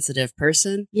 Highly sensitive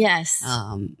person. Yes.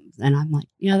 And I'm like,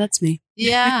 yeah, that's me.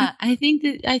 Yeah. I think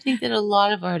that a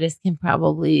lot of artists can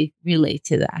probably relate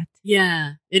to that.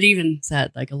 Yeah. It even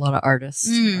said like a lot of artists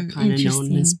are kind of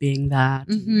known as being that,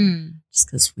 just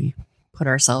because we put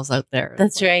ourselves out there.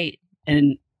 That's right.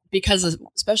 And because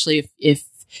especially if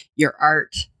your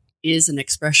art is an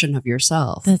expression of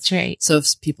yourself. That's right. So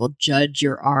if people judge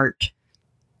your art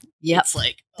Yep. It's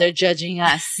like, they're judging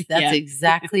us. That's Yeah.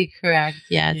 exactly correct.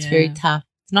 Yeah, it's Yeah. very tough.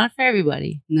 It's not for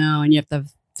everybody. no, and you have to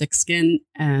have thick skin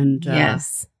and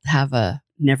Yes, have a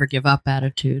never give up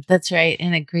attitude. that's right.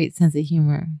 And a great sense of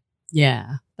humor.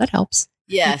 Yeah, that helps.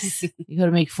 Yes. You got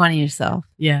to make fun of yourself.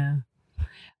 Yeah.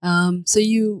 So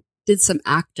you did some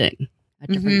acting at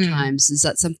different Mhm. times. Is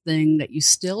that something that you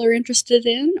still are interested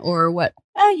in, or what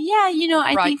Yeah,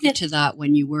 I brought think you that to that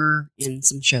when you were in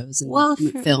some shows and Well,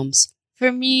 films?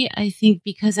 for me, I think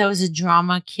because I was a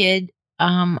drama kid,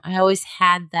 I always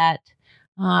had that,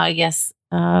 I guess,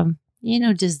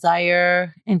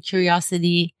 desire and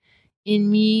curiosity in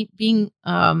me. Being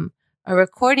a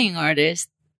recording artist,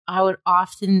 I would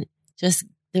often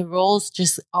the roles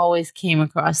just always came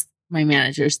across my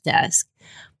manager's desk,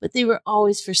 but they were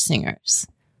always for singers,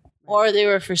 or they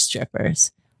were for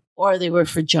strippers, or they were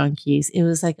for junkies. It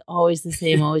was like always the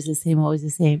same, always the same, always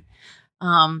the same.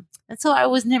 And so I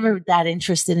was never that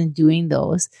interested in doing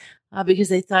those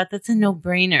because I thought that's a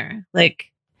no-brainer.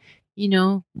 Like,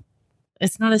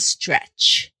 it's not a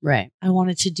stretch. Right. I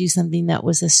wanted to do something that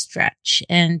was a stretch.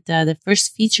 And the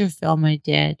first feature film I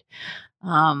did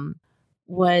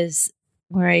was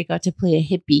where I got to play a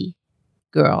hippie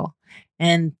girl.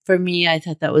 And for me, I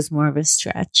thought that was more of a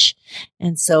stretch.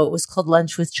 And so it was called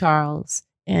Lunch with Charles.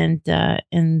 And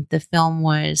the film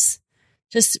was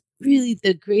just really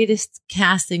the greatest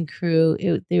cast and crew.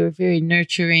 They were very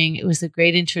nurturing. It was a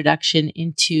great introduction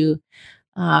into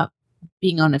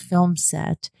being on a film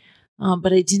set.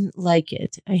 But I didn't like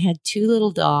it. I had 2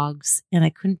 little dogs and I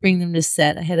couldn't bring them to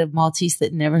set. I had a Maltese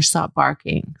that never stopped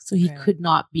barking. So he could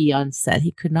not be on set.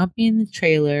 He could not be in the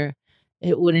trailer.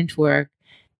 It wouldn't work.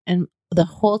 And the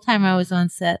whole time I was on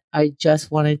set, I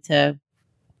just wanted to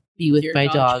be with my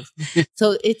dogs.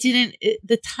 So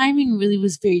the timing really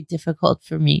was very difficult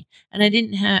for me. And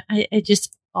I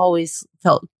just always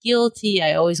felt guilty.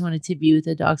 I always wanted to be with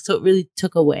the dog. So it really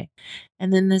took away.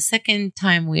 And then the second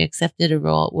time we accepted a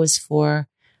role was for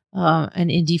an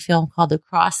indie film called The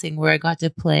Crossing, where I got to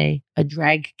play a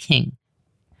drag king.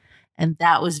 And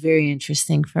that was very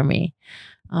interesting for me.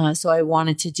 So I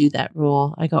wanted to do that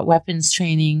role. I got weapons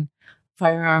training,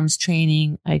 firearms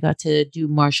training. I got to do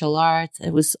martial arts.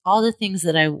 It was all the things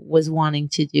that I was wanting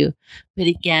to do. But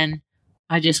again,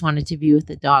 I just wanted to be with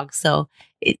the dog. So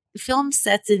film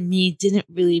sets and me didn't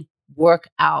really work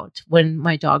out when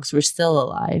my dogs were still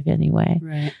alive anyway.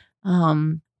 Right.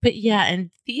 But yeah,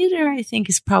 and theater I think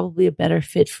is probably a better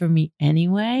fit for me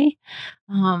anyway.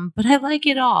 But I like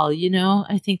it all,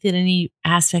 I think that any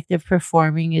aspect of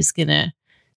performing is going to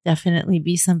definitely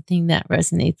be something that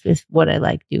resonates with what I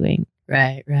like doing.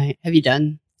 Right. Have you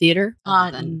done theater?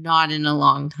 Not in a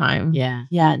long time. Yeah.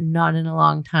 Yeah, not in a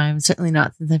long time. Certainly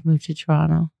not since I've moved to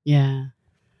Toronto. Yeah.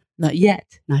 Not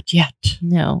yet. Not yet.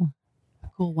 No.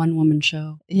 Cool one-woman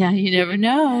show. Yeah, you never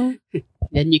know.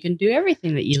 Then you can do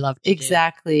everything that you love to do.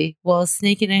 Exactly. Well,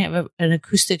 Snake and I have an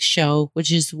acoustic show,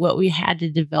 which is what we had to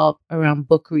develop around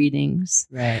book readings.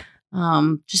 Right.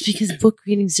 Just because book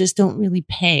readings just don't really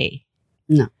pay.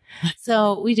 No.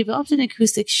 So we developed an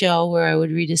acoustic show where I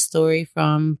would read a story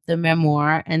from the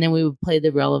memoir, and then we would play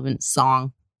the relevant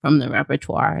song from the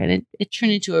repertoire. And it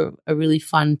turned into a really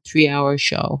fun 3-hour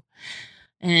show.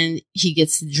 And he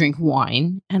gets to drink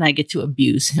wine, and I get to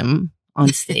abuse him on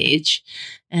stage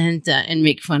and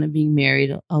make fun of being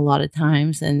married a lot of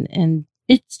times. And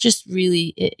it's just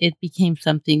really, it became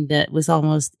something that was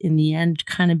almost, in the end,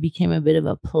 kind of became a bit of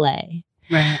a play.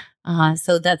 Right.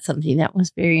 So that's something that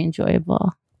was very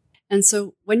enjoyable. And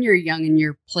so when you're young and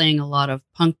you're playing a lot of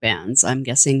punk bands, I'm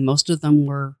guessing most of them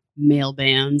were male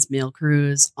bands, male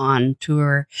crews on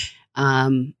tour.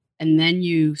 And then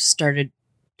you started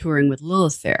touring with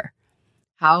Lilith Fair.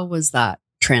 How was that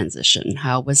transition?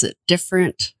 How was it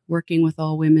different working with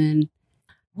all women?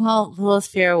 Well, Lilith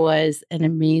Fair was an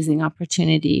amazing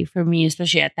opportunity for me,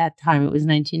 especially at that time. It was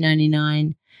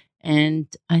 1999. And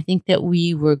I think that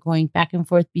we were going back and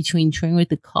forth between touring with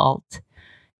the Cult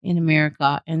in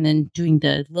America and then doing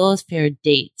the Lilith Fair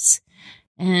dates.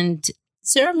 And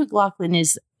Sarah McLachlan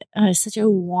is such a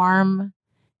warm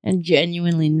and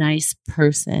genuinely nice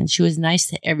person. She was nice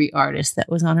to every artist that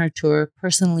was on her tour,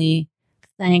 personally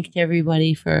thanked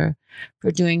everybody for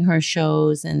doing her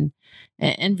shows. And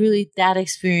really that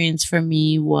experience for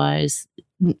me was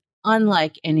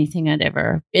unlike anything I'd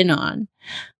ever been on.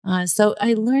 So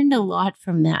I learned a lot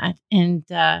from that. And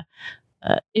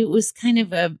it was kind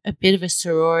of a bit of a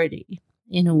sorority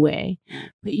in a way.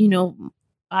 But,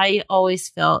 I always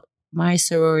felt my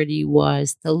sorority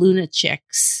was the Luna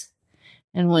Chicks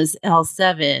and was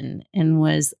L7 and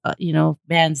was,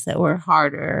 bands that were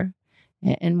harder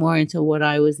and more into what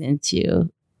I was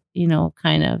into,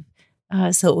 kind of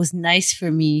So it was nice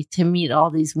for me to meet all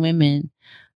these women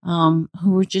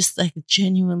who were just like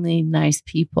genuinely nice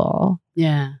people.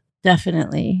 Yeah.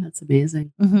 Definitely. That's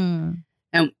amazing. Mm-hmm.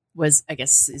 And is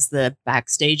the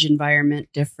backstage environment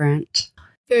different?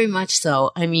 Very much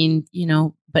so. I mean,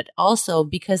 but also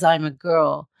because I'm a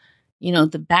girl,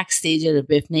 the backstage at a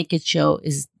BIF Naked show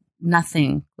is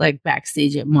nothing like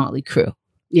backstage at Motley Crue.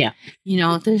 Yeah.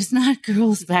 There's not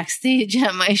girls backstage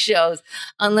at my shows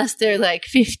unless they're like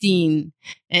 15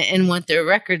 and want their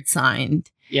record signed.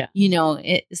 Yeah.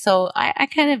 So I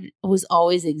kind of was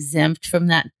always exempt from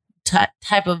that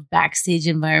type of backstage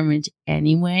environment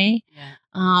anyway.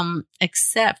 Yeah.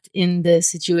 Except in the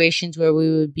situations where we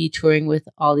would be touring with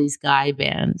all these guy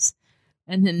bands.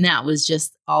 And then that was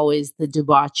just always the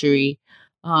debauchery.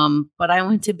 But I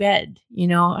went to bed,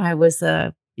 I was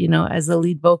as a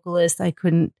lead vocalist, I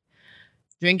couldn't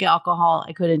drink alcohol.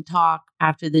 I couldn't talk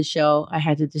after the show. I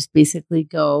had to just basically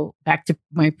go back to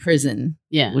my prison,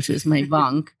 which was my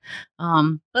bunk.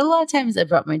 But a lot of times I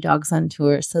brought my dogs on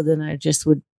tour. So then I just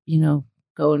would,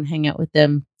 go and hang out with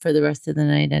them for the rest of the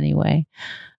night anyway.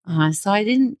 So I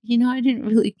didn't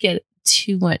really get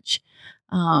too much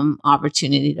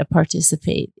opportunity to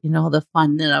participate in all the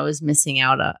fun that I was missing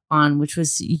out on, which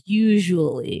was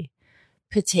usually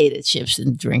potato chips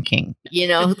and drinking,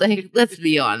 like, let's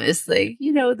be honest, like,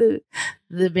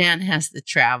 the band has to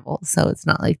travel. So it's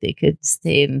not like they could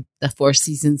stay in the Four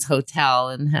Seasons Hotel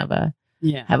and have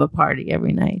a party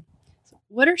every night.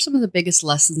 What are some of the biggest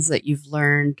lessons that you've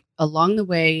learned along the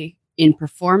way in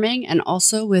performing and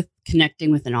also with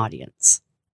connecting with an audience?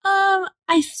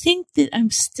 I think that I'm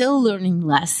still learning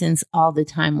lessons all the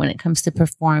time when it comes to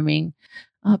performing.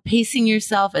 Pacing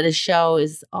yourself at a show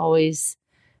is always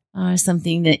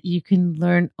something that you can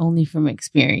learn only from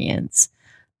experience.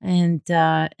 And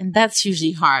that's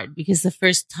usually hard because the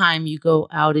first time you go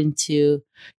out into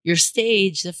your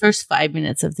stage, the first 5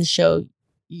 minutes of the show,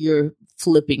 you're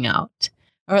flipping out,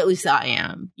 or at least I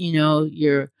am.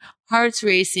 Your heart's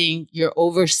racing, you're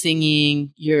over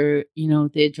singing, the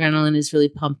adrenaline is really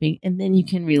pumping, and then you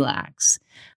can relax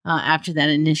after that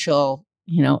initial,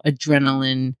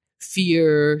 adrenaline,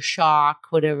 fear, shock,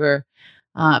 whatever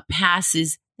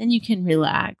passes. Then you can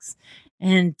relax.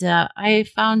 And I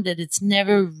found that it's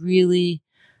never really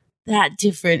that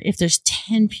different if there's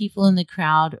 10 people in the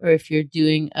crowd or if you're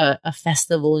doing a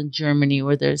festival in Germany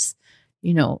where there's,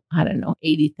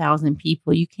 80,000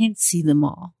 people. You can't see them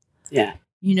all. Yeah.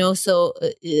 So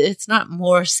it's not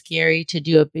more scary to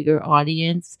do a bigger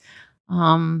audience.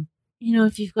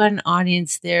 If you've got an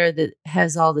audience there that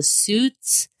has all the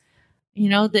suits,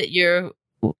 that you're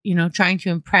trying to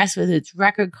impress, whether it's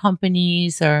record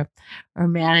companies or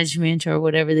management or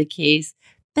whatever the case,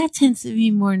 that tends to be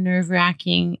more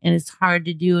nerve-wracking and it's hard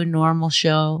to do a normal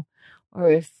show.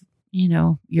 Or if,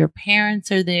 your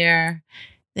parents are there,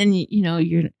 then,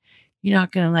 you're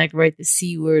not going to like write the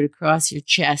C word across your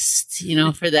chest,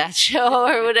 for that show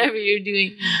or whatever you're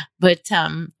doing. But,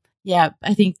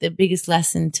 I think the biggest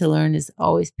lesson to learn is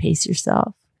always pace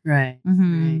yourself. Right.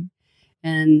 Mm-hmm. Right.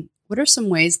 And what are some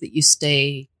ways that you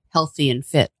stay healthy and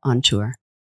fit on tour?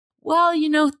 Well,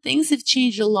 things have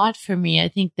changed a lot for me. I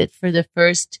think that for the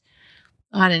first,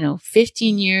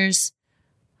 15 years,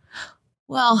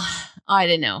 well, I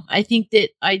don't know. I think that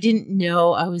I didn't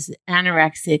know I was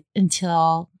anorexic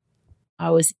until I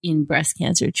was in breast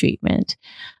cancer treatment.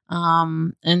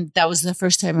 And that was the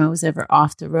first time I was ever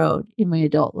off the road in my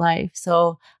adult life.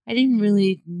 So I didn't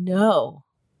really know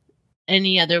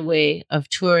any other way of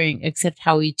touring except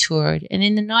how we toured. And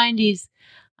in the 90s,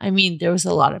 there was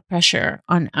a lot of pressure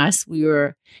on us. We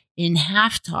were in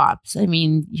half tops. I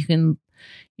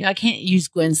can't use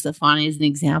Gwen Stefani as an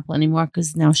example anymore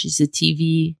because now she's a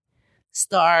TV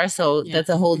star. So that's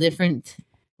a whole different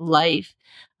life.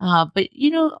 But,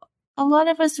 a lot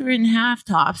of us were in half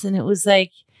tops and it was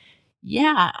like,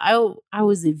 I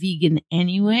was a vegan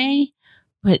anyway,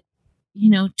 but,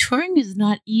 touring is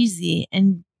not easy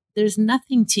and there's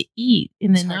nothing to eat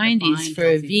in the 90s for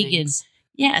a vegan. Things.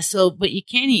 Yeah. So, but you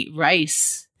can't eat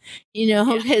rice,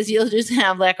 because you'll just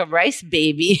have like a rice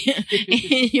baby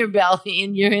in your belly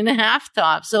and you're in a half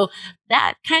top. So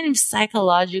that kind of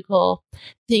psychological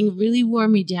thing really wore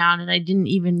me down and I didn't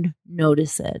even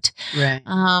notice it. Right.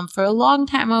 For a long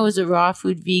time, I was a raw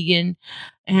food vegan.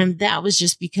 And that was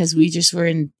just because we just were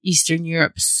in Eastern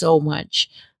Europe so much.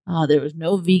 There was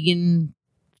no vegan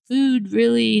food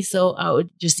really. So I would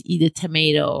just eat a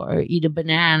tomato or eat a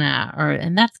banana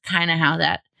and that's kind of how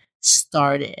that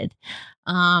started.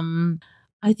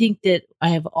 I think that I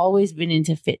have always been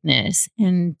into fitness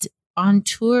and on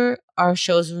tour, our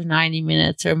shows were 90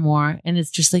 minutes or more, and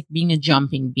it's just like being a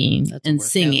jumping bean and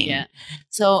singing. Yeah.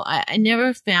 So I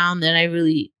never found that I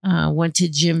really went to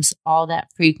gyms all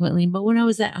that frequently. But when I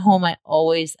was at home, I've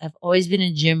always been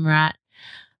a gym rat.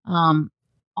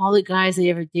 All the guys I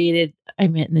ever dated, I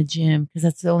met in the gym because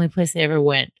that's the only place I ever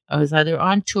went. I was either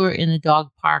on tour in the dog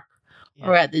park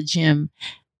or at the gym.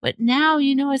 But now,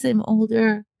 as I'm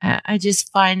older, I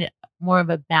just find more of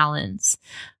a balance.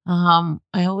 I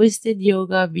always did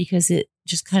yoga because it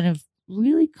just kind of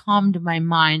really calmed my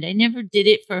mind. I never did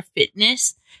it for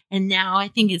fitness. And now I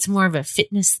think it's more of a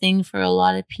fitness thing for a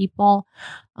lot of people,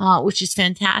 which is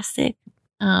fantastic.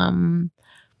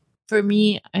 For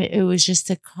me, it was just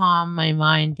to calm my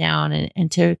mind down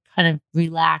and to kind of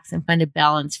relax and find a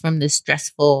balance from the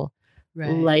stressful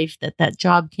life that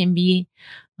job can be.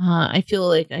 I feel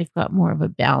like I've got more of a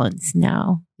balance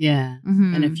now. Yeah.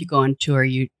 Mm-hmm. And if you go on tour,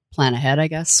 you plan ahead, I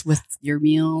guess, with your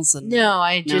meals? No,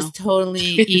 I just totally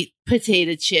eat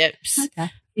potato chips.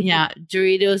 Okay. Yeah.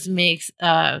 Doritos makes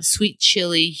sweet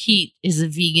chili heat is a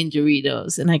vegan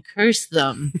Doritos. And I curse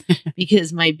them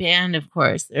because my band, of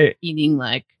course, are eating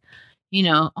like,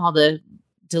 all the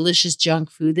delicious junk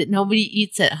food that nobody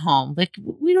eats at home. Like,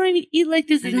 we don't even eat like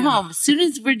this at home. As soon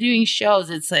as we're doing shows,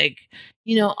 it's like,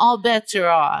 all bets are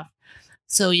off.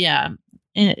 So yeah,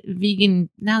 and vegan,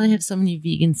 now they have so many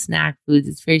vegan snack foods.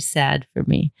 It's very sad for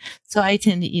me. So I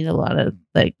tend to eat a lot of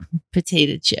like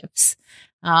potato chips.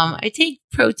 I take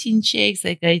protein shakes.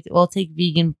 Like I'll take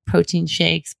vegan protein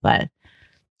shakes, but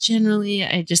generally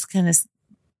I just kind of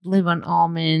live on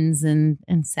almonds and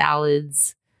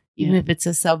salads. Even if it's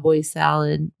a Subway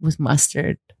salad with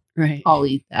mustard, I'll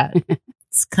eat that.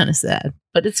 It's kind of sad,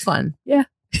 but it's fun. Yeah.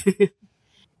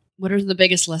 What are the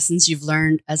biggest lessons you've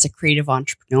learned as a creative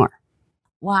entrepreneur?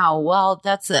 Wow. Well,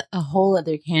 that's a whole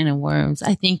other can of worms.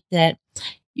 I think that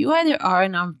you either are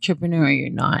an entrepreneur or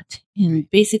you're not. And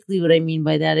basically what I mean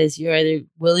by that is you're either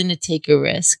willing to take a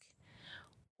risk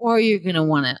or you're going to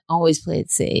want to always play it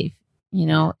safe,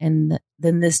 and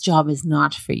then this job is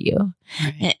not for you.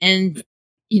 Right. And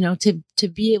to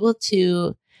be able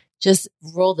to just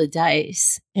roll the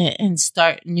dice and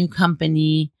start a new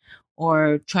company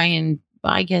or try and,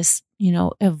 I guess,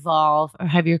 evolve or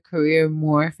have your career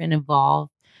morph and evolve.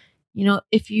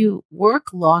 If you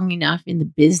work long enough in the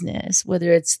business,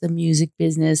 whether it's the music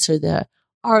business or the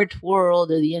art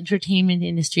world or the entertainment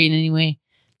industry in any way,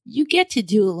 you get to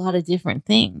do a lot of different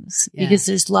things because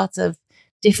there's lots of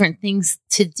different things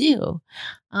to do.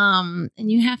 And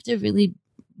you have to really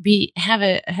have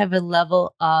a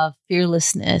level of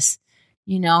fearlessness,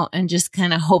 and just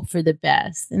kind of hope for the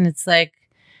best. And it's like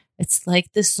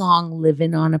the song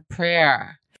Living on a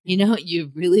Prayer.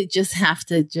 You really just have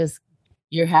to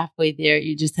you're halfway there.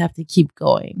 You just have to keep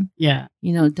going. Yeah.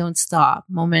 Don't stop.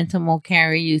 Momentum will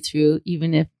carry you through,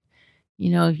 even if,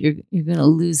 you're going to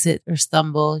lose it or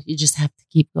stumble. You just have to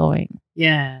keep going.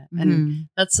 Yeah. And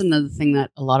that's another thing that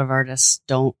a lot of artists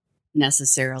don't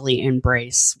necessarily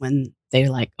embrace when they're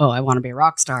like, oh, I want to be a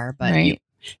rock star. But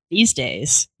these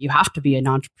days, you have to be an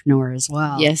entrepreneur as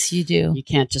well. Yes, you do. You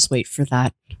can't just wait for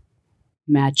that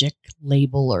magic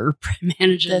label or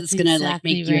manager that's going to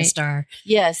make you a star.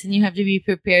 Yes, and you have to be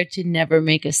prepared to never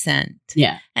make a cent.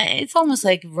 Yeah. It's almost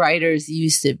like writers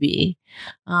used to be.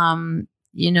 And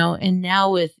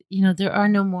now with, there are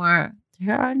no more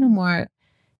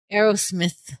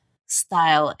Aerosmith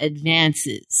style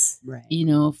advances,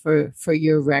 for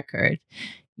your record.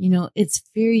 It's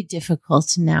very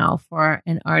difficult now for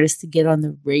an artist to get on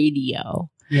the radio.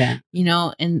 Yeah.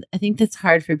 And I think that's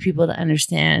hard for people to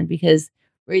understand because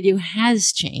radio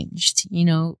has changed.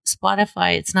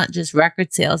 Spotify, it's not just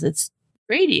record sales, it's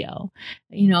radio.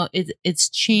 It's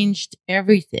changed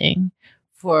everything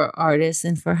for artists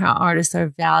and for how artists are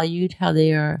valued, how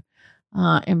they are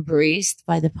embraced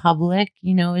by the public.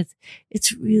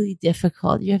 It's really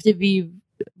difficult. You have to be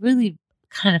really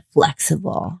kind of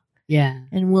flexible. Yeah.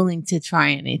 And willing to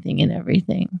try anything and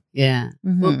everything. Yeah.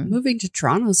 Mm-hmm. Well, moving to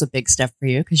Toronto is a big step for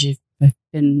you because you've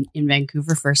been in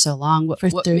Vancouver for so long. What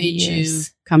made you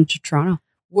come to Toronto?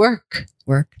 Work.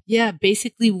 Yeah,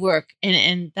 basically work.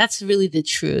 And that's really the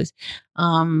truth.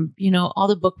 All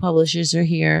the book publishers are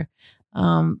here.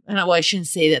 And I shouldn't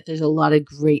say that there's a lot of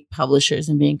great publishers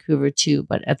in Vancouver too,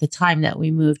 but at the time that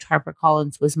we moved,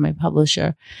 HarperCollins was my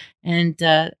publisher. And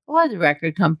a lot of the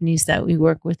record companies that we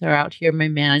work with are out here. My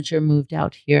manager moved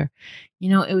out here.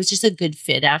 It was just a good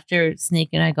fit. After Snake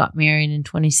and I got married in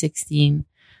 2016,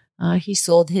 he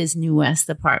sold his New West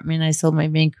apartment. I sold my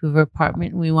Vancouver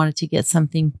apartment, and we wanted to get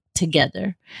something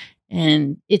together.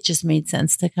 And it just made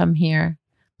sense to come here.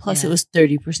 Plus, it was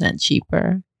 30%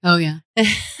 cheaper. Oh, yeah.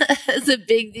 It's a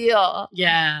big deal.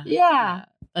 Yeah. Yeah.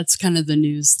 that's kind of the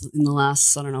news in the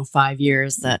last, 5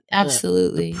 years, that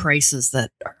absolutely the prices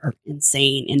that are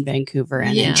insane in Vancouver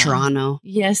and in Toronto.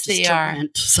 Yes, they are.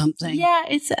 Rent something. Yeah,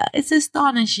 it's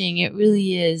astonishing. It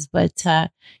really is. But,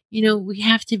 we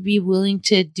have to be willing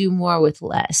to do more with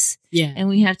less. Yeah. And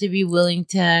we have to be willing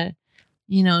to,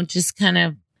 just kind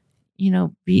of,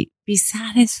 be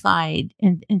satisfied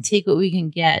and take what we can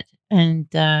get and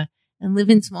live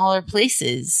in smaller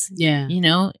places. Yeah.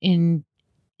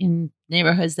 In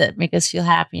neighborhoods that make us feel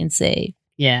happy and safe.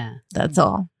 Yeah. That's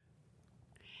all.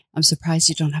 I'm surprised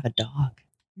you don't have a dog.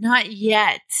 Not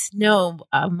yet. No,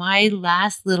 my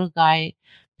last little guy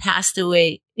passed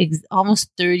away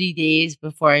almost 30 days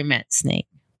before I met Snake.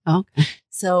 Okay.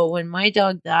 So when my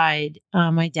dog died,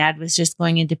 my dad was just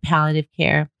going into palliative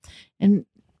care, and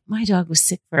my dog was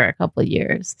sick for a couple of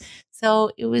years.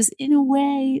 So it was, in a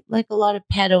way, like a lot of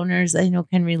pet owners I know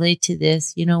can relate to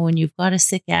this. When you've got a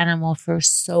sick animal for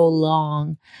so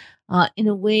long, in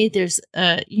a way, there's,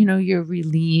 you're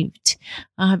relieved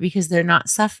because they're not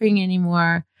suffering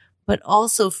anymore. But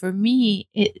also for me,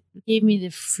 it gave me the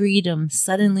freedom.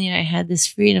 Suddenly I had this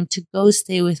freedom to go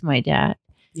stay with my dad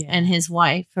and his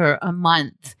wife for a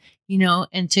month,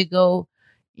 and to go,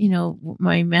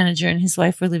 my manager and his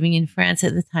wife were living in France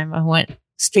at the time. I went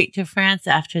straight to France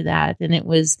after that. And it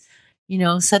was,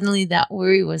 suddenly that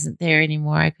worry wasn't there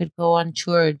anymore. I could go on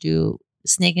tour,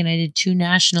 Snake and I did 2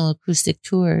 national acoustic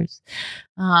tours.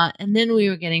 And then we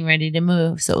were getting ready to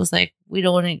move. So it was like, we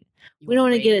don't want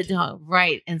to get a dog.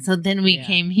 Right. And so then we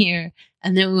came here,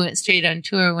 and then we went straight on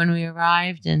tour when we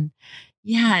arrived. And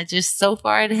just so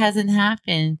far it hasn't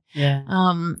happened. Yeah.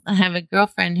 I have a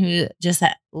girlfriend who just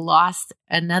lost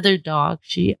another dog.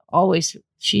 She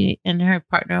and her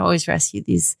partner always rescue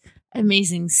these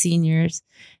amazing seniors.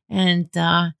 And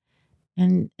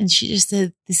she just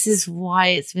said, this is why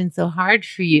it's been so hard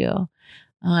for you,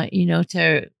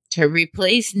 to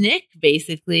replace Nick,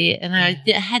 basically. And I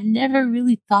had never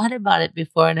really thought about it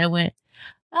before. And I went,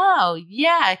 oh,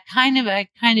 yeah, it kind of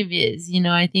is.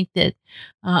 I think that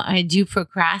I do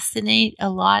procrastinate a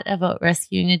lot about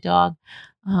rescuing a dog.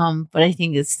 But I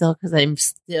think it's still because I'm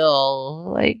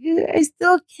still I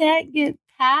still can't get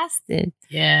past it.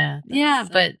 Yeah. Yeah.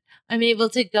 But I'm able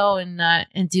to go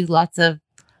and do lots of,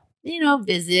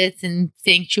 visits and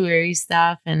sanctuary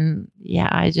stuff. And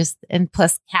and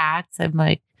plus cats. I'm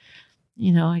like,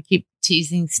 I keep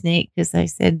teasing Snake because I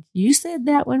said, you said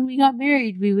that when we got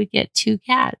married, we would get 2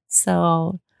 cats.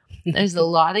 So there's a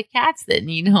lot of cats that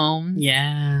need homes.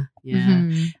 Yeah. Yeah.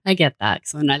 Mm-hmm. I get that.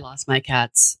 So when I lost my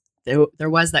cats, there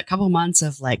was that couple months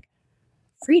of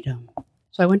freedom.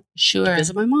 So I went to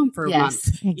visit my mom for a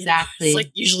month. Exactly. It's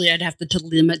like usually I'd have to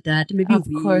limit that to maybe a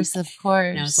week. Of course.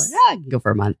 And I was like, I can go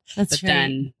for a month. That's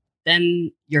right.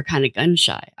 Then you're kind of gun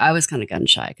shy. I was kind of gun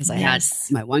shy because I had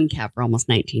my one cat for almost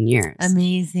 19 years.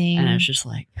 Amazing. And I was just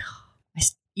like,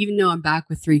 even though I'm back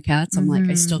with 3 cats, I'm like,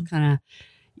 I still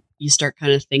you start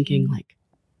kind of thinking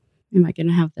am I going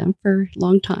to have them for a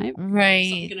long time?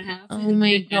 Right. Going to have? Oh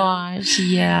my gosh.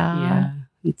 Yeah. Yeah.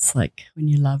 It's like when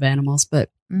you love animals, but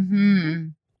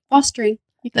fostering.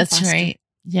 That's foster. Right.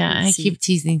 Yeah. I keep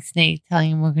teasing Snake,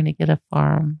 telling him we're going to get a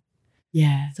farm.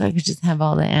 Yeah. So I could just have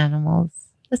all the animals.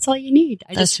 That's all you need.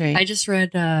 Right. I just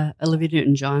read Olivia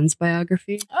Newton-John's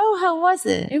biography. Oh, how was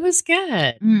it? It was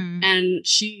good. And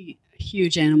she,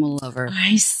 huge animal lover.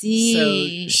 I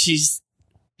see. So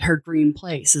her dream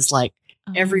place is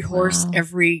every horse,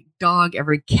 every dog,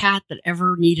 every cat that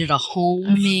ever needed a home.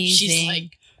 Amazing. She's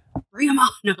like, bring them on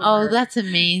over. Oh, that's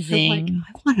amazing.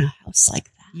 I want a house like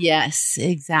that. Yes,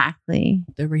 exactly.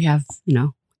 There we have,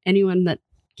 anyone that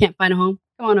can't find a home,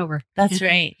 come on over. That's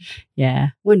right. Yeah,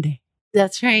 one day.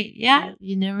 That's right. Yeah,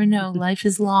 you never know. Life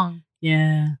is long.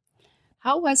 Yeah.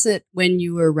 How was it when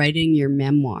you were writing your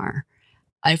memoir?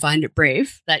 I find it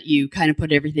brave that you kind of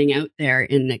put everything out there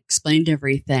and explained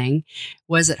everything.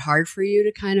 Was it hard for you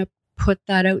to kind of put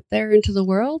that out there into the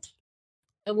world?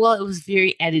 Well, it was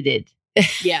very edited.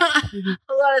 Yeah.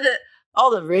 A lot of all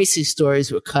the racist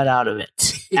stories were cut out of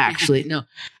it. Actually, no,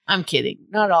 I'm kidding.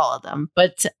 Not all of them,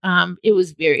 but it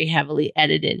was very heavily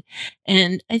edited.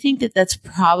 And I think that that's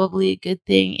probably a good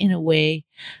thing in a way.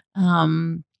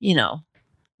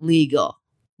 Legal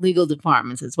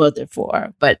departments is what they're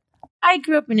for. But I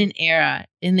grew up in an era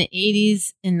in the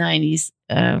 80s and 90s,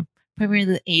 primarily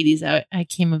the 80s, I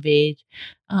came of age,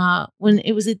 when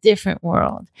it was a different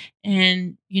world.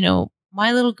 And,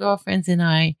 my little girlfriends and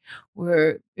I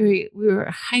we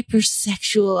were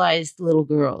hypersexualized little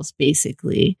girls,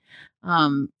 basically.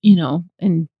 And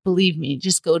believe me,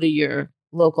 just go to your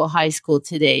local high school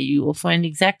today. You will find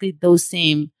exactly those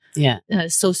same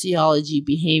sociology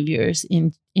behaviors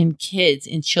in kids,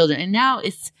 in children. And now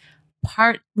it's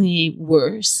partly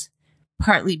worse,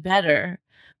 partly better.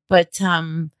 But,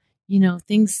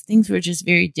 things were just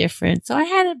very different. So I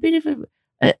had a bit of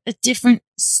a different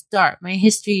start. My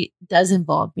history does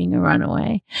involve being a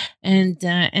runaway and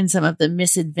some of the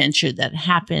misadventure that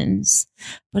happens.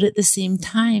 But at the same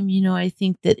time, I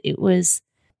think that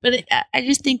I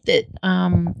just think that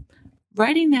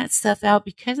writing that stuff out,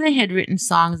 because I had written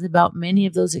songs about many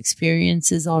of those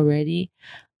experiences already,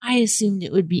 I assumed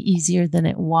it would be easier than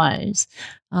it was.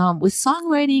 With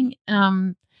songwriting,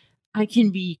 I can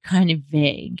be kind of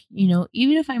vague.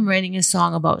 Even if I'm writing a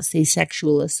song about, say,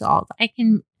 sexual assault, I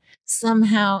can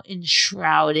somehow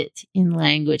enshroud it in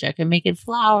language. I can make it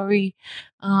flowery.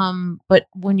 But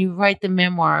when you write the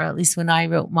memoir, at least when I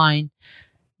wrote mine,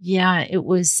 it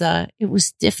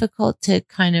was difficult to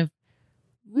kind of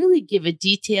really give a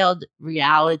detailed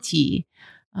reality,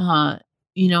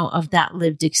 of that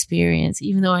lived experience,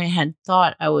 even though I had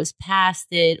thought I was past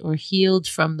it or healed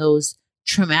from those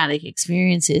traumatic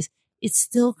experiences. It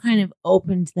still kind of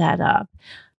opened that up.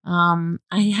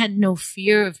 I had no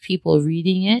fear of people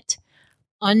reading it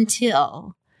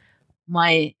until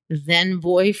my then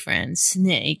boyfriend,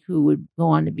 Snake, who would go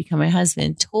on to become my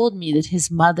husband, told me that his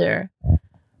mother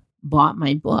bought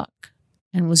my book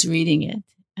and was reading it.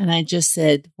 And I just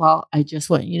said, well, I just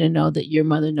want you to know that your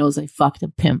mother knows I fucked a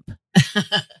pimp.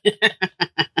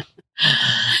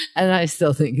 And I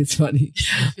still think it's funny.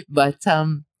 But,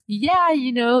 and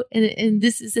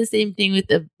this is the same thing with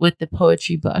the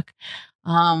poetry book.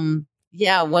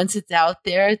 Once it's out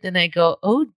there, then I go,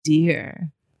 oh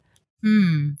dear.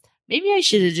 Maybe I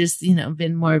should have just,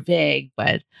 been more vague,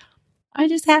 but I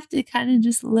just have to kind of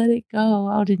just let it go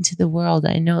out into the world.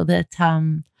 I know that,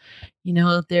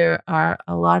 there are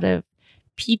a lot of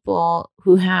people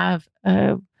who have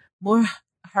a more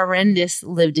horrendous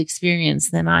lived experience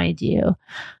than I do.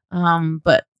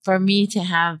 But for me to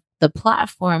have the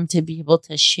platform to be able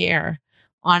to share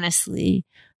honestly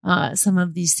some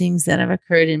of these things that have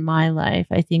occurred in my life,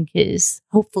 I think is,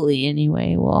 hopefully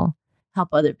anyway, will help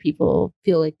other people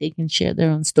feel like they can share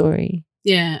their own story.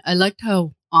 Yeah, I liked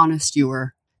how honest you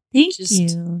were. Thank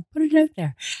you. Put it out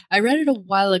there. I read it a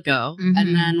while ago,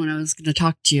 and then when I was going to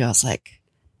talk to you, I was like,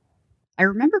 I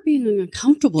remember being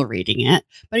uncomfortable reading it,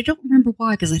 but I don't remember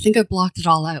why, because I think I blocked it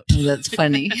all out. Oh, that's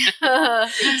funny.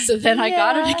 So then I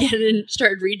got it again and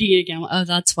started reading it again. Oh,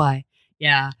 that's why.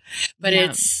 Yeah. But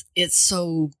it's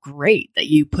so great that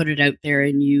you put it out there,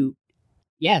 and you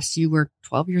were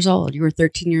 12 years old. You were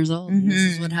 13 years old. And this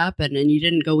is what happened. And you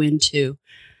didn't go into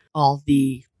all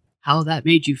the how that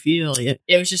made you feel. It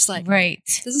was just like, right,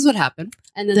 this is what happened.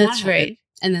 And then that's right.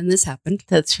 And then this happened.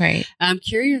 That's right. I'm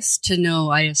curious to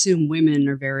know, I assume women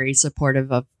are very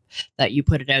supportive of that you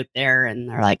put it out there, and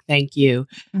they're like, thank you.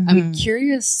 I'm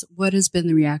curious, what has been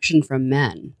the reaction from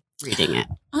men reading it?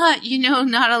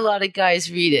 Not a lot of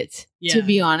guys read it, to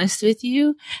be honest with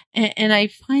you. And I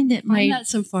find that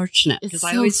that's unfortunate, because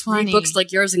I always read books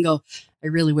like yours and go, I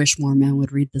really wish more men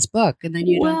would read this book. And then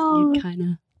you kind of...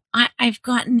 I've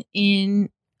gotten in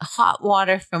hot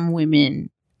water from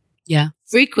women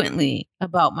frequently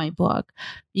about my book,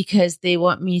 because they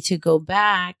want me to go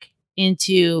back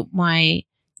into my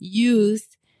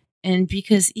youth. And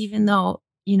because even though,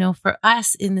 for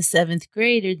us in the 7th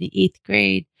grade or the 8th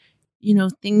grade,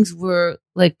 things were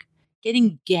like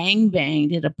getting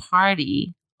gangbanged at a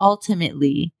party,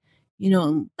 ultimately,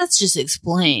 let's just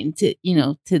explain to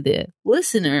the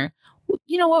listener,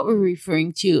 what we're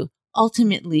referring to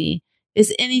ultimately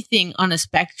is anything on a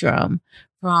spectrum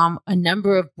from a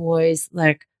number of boys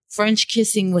like French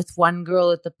kissing with one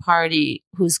girl at the party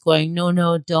who's going,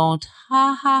 no, don't,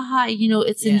 ha, ha, ha.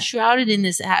 It's enshrouded in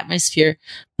this atmosphere.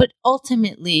 But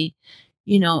ultimately,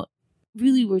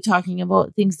 really we're talking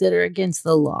about things that are against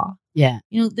the law. Yeah.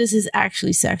 This is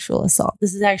actually sexual assault.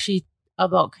 This is actually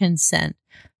about consent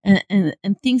and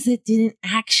things that didn't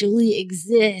actually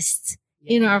exist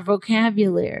in our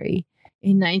vocabulary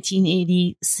in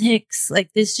 1986.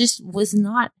 Like, this just was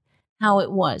not how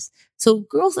it was. So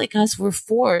girls like us were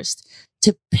forced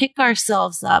to pick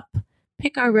ourselves up,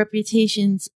 pick our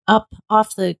reputations up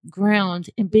off the ground,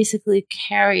 and basically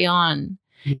carry on,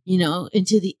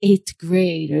 into the 8th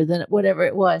grade or then whatever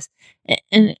it was,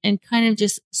 and kind of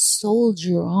just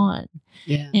soldier on.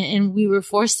 Yeah. And we were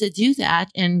forced to do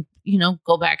that and,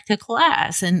 go back to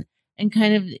class and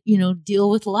kind of, deal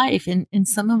with life. And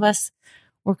some of us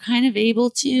were kind of able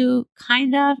to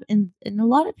and a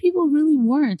lot of people really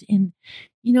weren't. And,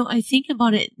 I think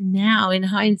about it now in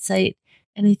hindsight,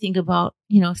 and I think about,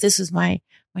 if this was my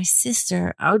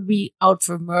sister, I would be out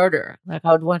for murder. Like,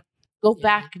 I would want Go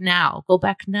back now. Go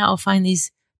back now. Find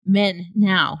these men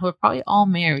now who are probably all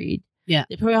married. Yeah.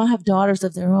 They probably all have daughters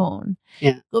of their own.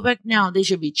 Yeah. Go back now. They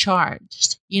should be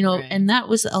charged, Right. and that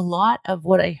was a lot of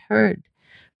what I heard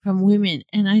from women.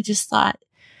 And I just thought,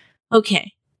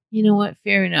 okay, you know what?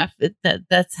 Fair enough.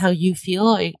 That's how you feel.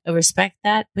 I respect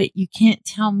that, but you can't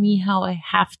tell me how I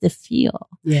have to feel.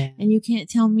 Yeah. And you can't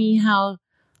tell me how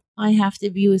I have to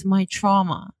be with my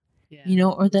trauma,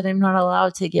 or that I'm not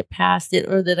allowed to get past it,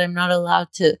 or that I'm not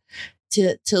allowed to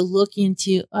look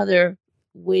into other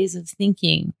ways of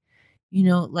thinking,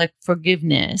 like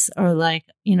forgiveness, or like,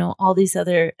 all these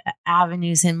other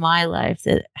avenues in my life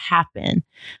that happen.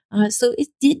 So it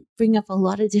did bring up a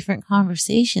lot of different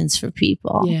conversations for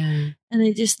people. Yeah. And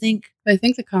I just think,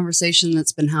 the conversation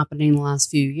that's been happening the last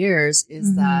few years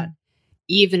is that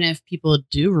even if people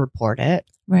do report it,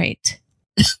 right.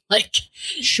 like,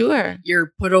 sure,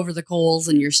 you're put over the coals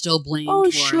and you're still blamed. Oh,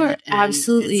 for sure. it. And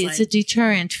Absolutely. It's a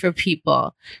deterrent for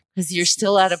people because you're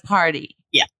still at a party.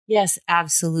 Yeah. Yes,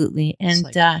 absolutely. And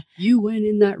like, you went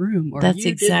in that room, or that's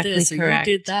you exactly did this, correct.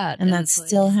 Or you did that. And that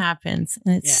still happens.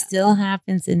 And it still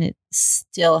happens. And it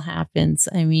still happens.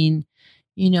 I mean,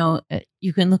 you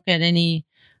can look at any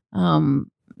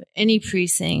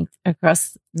precinct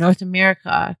across North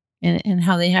America and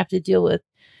how they have to deal with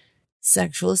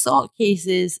sexual assault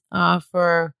cases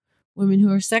for women who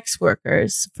are sex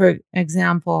workers, for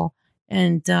example.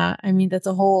 And I mean,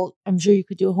 I'm sure you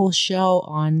could do a whole show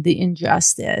on the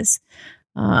injustice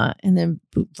and the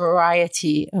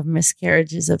variety of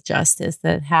miscarriages of justice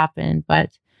that happen.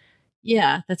 But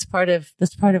yeah, that's part of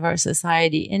our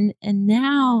society. And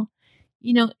now,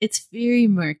 it's very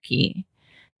murky.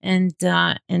 And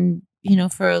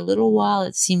for a little while,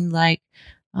 it seemed like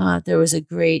there was a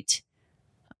great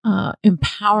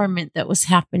empowerment that was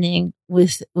happening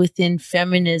within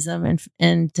feminism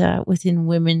and within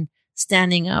women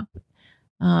standing up,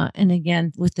 and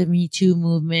again with the Me Too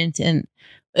movement, and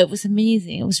it was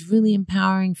amazing. It was really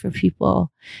empowering for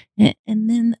people, and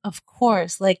then of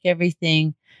course, like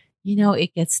everything,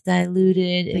 it gets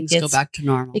diluted. Things go back to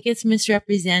normal. It gets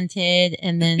misrepresented,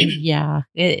 and then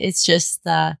it's just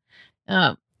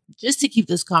to keep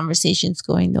those conversations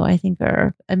going, though, I think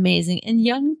are amazing. And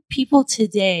young people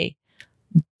today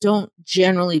don't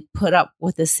generally put up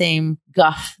with the same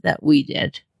guff that we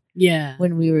did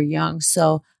when we were young.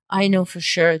 So I know for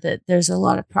sure that there's a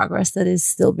lot of progress that is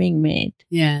still being made.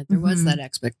 Yeah, there was that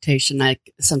expectation,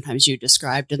 like sometimes you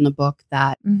described in the book,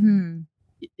 that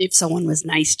if someone was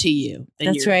nice to you,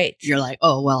 then that's right. You're like,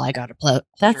 oh, well, I got to play.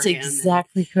 That's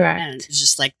exactly correct. And it's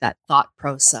just like that thought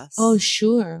process. Oh,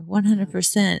 sure.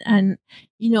 100%. And,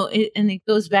 it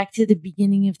goes back to the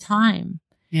beginning of time.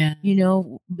 Yeah.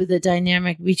 With the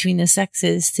dynamic between the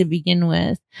sexes to begin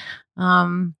with.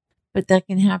 But that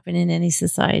can happen in any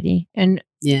society and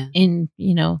in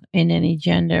any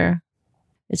gender.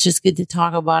 It's just good to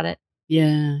talk about it.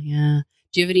 Yeah. Yeah.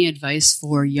 Do you have any advice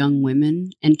for young women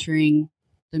entering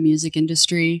the music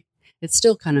industry? It's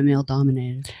still kind of male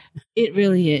dominated. It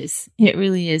really is. It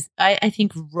really is. I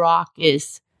think rock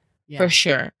is for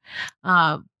sure.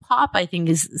 Pop, I think,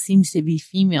 seems to be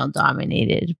female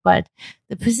dominated, but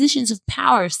the positions of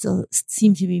power still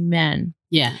seem to be men.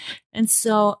 Yeah. And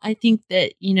so I think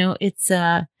that, it's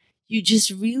you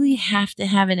just really have to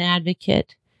have an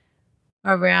advocate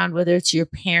around, whether it's your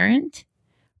parent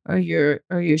or your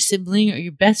sibling or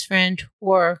your best friend,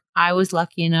 or I was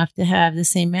lucky enough to have the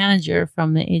same manager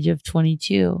from the age of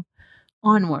 22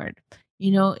 onward.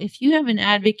 If you have an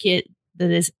advocate that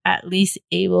is at least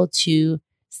able to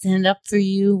stand up for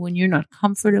you when you're not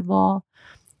comfortable,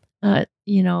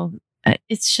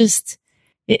 it's just,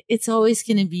 it's always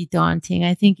going to be daunting.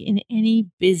 I think in any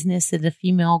business that a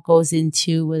female goes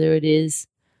into, whether it is,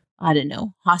 I don't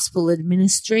know, hospital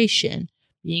administration,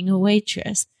 being a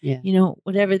waitress,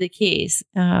 whatever the case,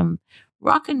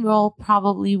 rock and roll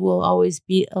probably will always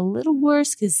be a little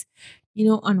worse because,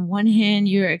 on one hand,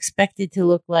 you're expected to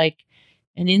look like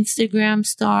an Instagram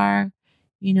star,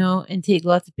 and take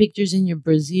lots of pictures in your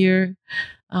brassiere.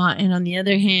 And on the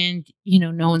other hand,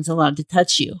 no one's allowed to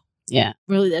touch you. Yeah.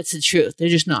 Really, that's the truth. They're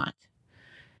just not.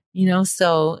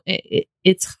 So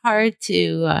it's hard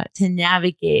to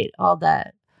navigate all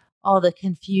the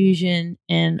confusion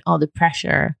and all the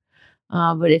pressure.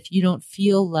 But if you don't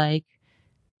feel like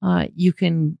you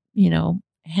can,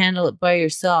 handle it by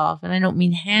yourself, and I don't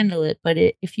mean handle it, but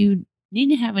if you need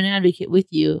to have an advocate with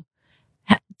you,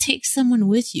 take someone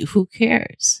with you. Who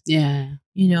cares? Yeah.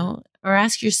 Or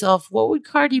ask yourself, what would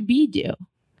Cardi B do?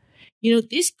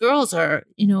 These girls are,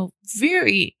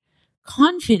 very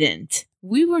confident.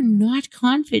 We were not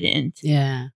confident.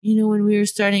 Yeah. When we were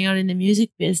starting out in the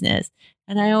music business.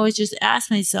 And I always just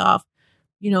ask myself,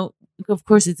 of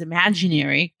course it's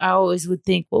imaginary. I always would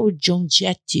think, what would Joan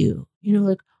Jett do?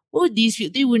 Like, what would these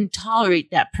people, they wouldn't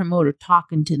tolerate that promoter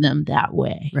talking to them that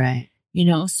way. Right.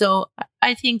 So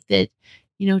I think that,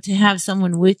 to have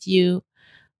someone with you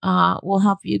will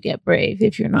help you get brave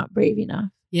if you're not brave enough.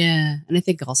 Yeah. And I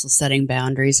think also setting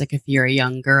boundaries, like if you're a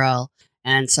young girl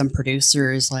and some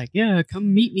producer is like, yeah,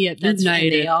 come meet me at midnight. That's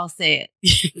right. They all say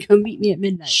it. Come meet me at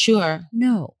midnight. Sure.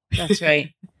 No. That's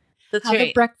right. That's have right.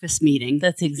 a breakfast meeting.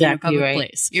 That's exactly right.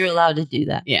 Place. You're allowed to do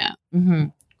that. Yeah. Mm-hmm.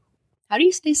 How do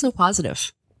you stay so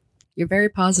positive? You're a very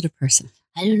positive person.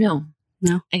 I don't know.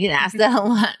 No? I get asked that a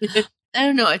lot. I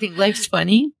don't know. I think life's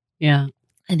funny. Yeah.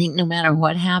 I think no matter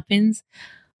what happens,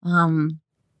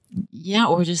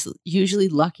 we're just usually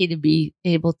lucky to be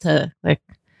able to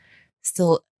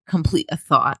still complete a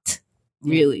thought,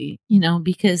 really,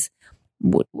 because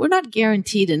we're not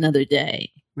guaranteed another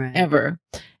day, right, ever.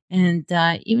 And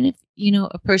even if,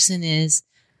 a person is,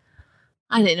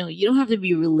 I don't know, you don't have to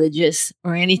be religious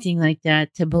or anything like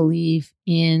that to believe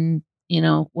in,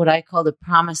 what I call the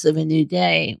promise of a new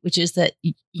day, which is that,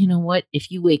 what, if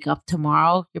you wake up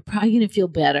tomorrow, you're probably going to feel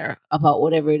better about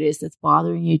whatever it is that's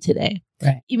bothering you today.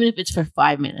 Right. Even if it's for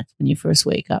 5 minutes when you first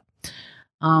wake up.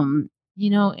 And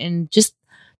just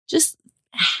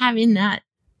having that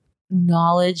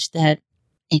knowledge that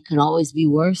it could always be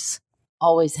worse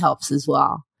always helps as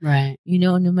well. Right.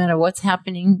 No matter what's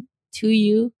happening to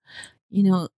you,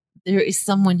 there is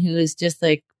someone who is just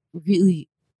really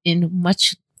in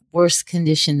much worse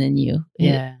condition than you.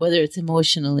 Yeah. Whether it's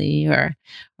emotionally or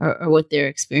what they're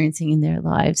experiencing in their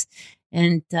lives.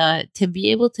 And to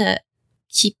be able to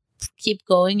keep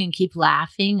going and keep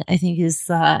laughing, I think is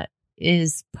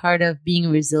part of being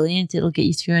resilient. It'll get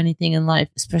you through anything in life,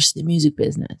 especially the music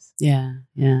business. Yeah.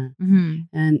 Yeah. Mm-hmm.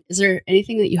 And is there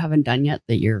anything that you haven't done yet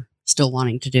that you're still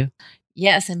wanting to do?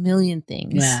 Yes, a million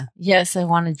things. Yeah. Yes, I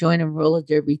want to join a roller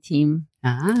derby team.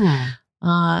 But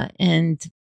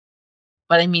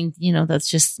I mean, that's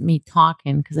just me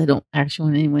talking because I don't actually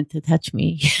want anyone to touch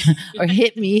me or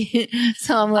hit me.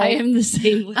 So I'm like, I am the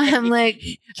same way. I'm like,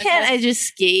 can't I just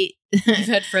skate? I've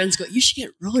had friends go, you should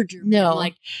get roller derby. No. I'm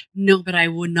like, no, but I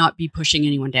would not be pushing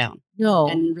anyone down. No.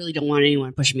 And really don't want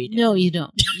anyone pushing me down. No, you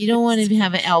don't. You don't want to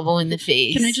have an elbow in the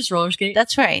face. Can I just roller skate?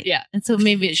 That's right. Yeah. And so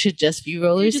maybe it should just be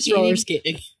roller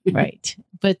skating. Right.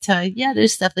 But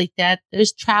there's stuff like that.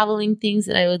 There's traveling things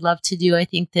that I would love to do. I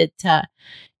think that,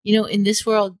 in this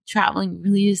world, traveling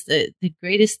really is the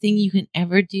greatest thing you can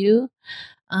ever do.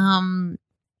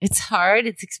 It's hard.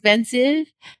 It's expensive.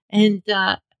 And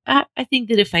I think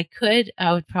that if I could,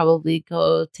 I would probably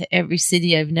go to every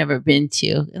city I've never been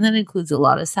to. And that includes a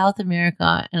lot of South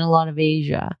America and a lot of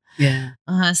Asia. Yeah.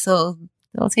 So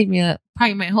it'll take me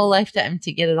probably my whole lifetime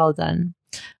to get it all done.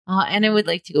 And I would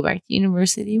like to go back to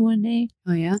university one day.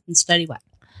 Oh, yeah? And study what?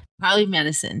 Probably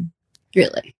medicine.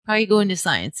 Really? Probably go into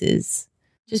sciences.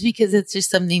 Just because it's just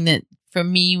something that for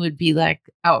me would be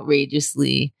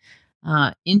outrageously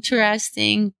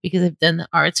interesting because I've done the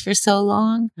arts for so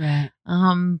long. Right.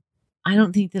 I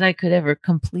don't think that I could ever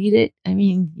complete it. I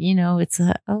mean, it's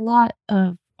a lot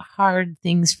of hard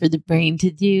things for the brain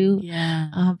to do.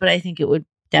 Yeah. But I think it would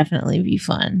definitely be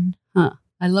fun. Huh.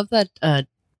 I love that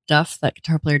Duff, that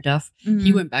guitar player Duff. Mm-hmm.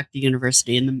 He went back to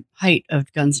university in the height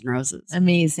of Guns N' Roses.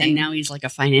 Amazing. And now he's like a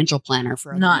financial planner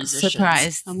for other Not musicians.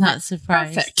 surprised. I'm not like,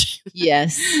 surprised. Perfect.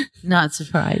 Yes. Not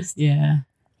surprised. Yeah.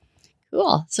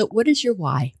 Cool. So what is your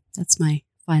why? That's my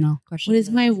final question. What is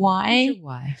my why? What is your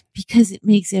why? Because it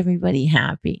makes everybody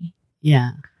happy.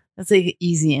 Yeah. That's an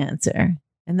easy answer.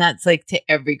 And that's to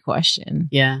every question.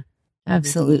 Yeah.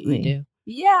 Absolutely. You do.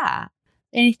 Yeah.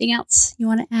 Anything else you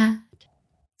want to add?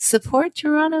 Support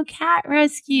Toronto Cat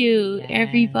Rescue, Yes.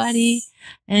 everybody.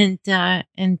 And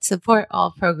support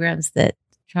all programs that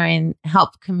try and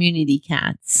help community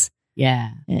cats.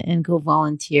 Yeah. And go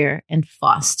volunteer and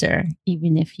foster,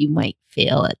 even if you might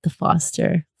fail at the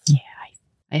foster. Yeah.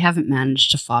 I haven't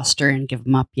managed to foster and give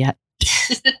them up yet.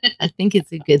 I think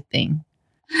it's a good thing.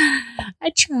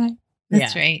 I try.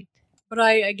 That's right. But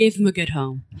I gave them a good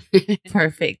home.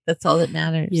 Perfect. That's all that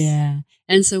matters. Yeah.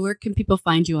 And so where can people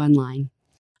find you online?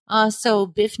 So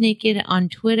BIF Naked on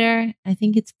Twitter. I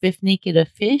think it's BIF Naked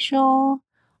Official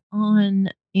on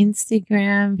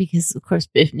Instagram because, of course,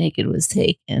 BIF Naked was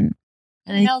taken.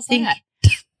 And I think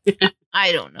that?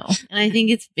 I don't know. And I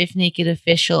think it's BIF Naked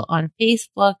Official on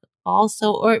Facebook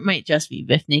also, or it might just be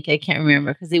BIF Naked. I can't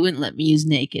remember because they wouldn't let me use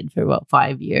naked for about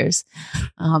 5 years.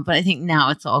 But I think now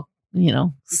it's all,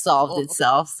 solved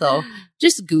itself. So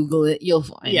just Google it. You'll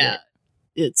find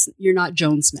it. You're not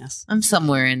Joan Smith. I'm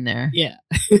somewhere in there. Yeah.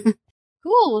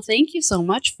 Cool. Well, thank you so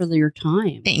much for your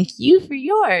time. Thank you for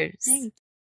yours. Thanks.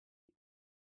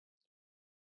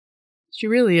 She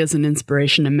really is an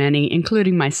inspiration to many,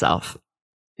 including myself.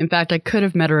 In fact, I could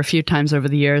have met her a few times over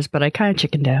the years, but I kind of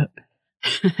chickened out.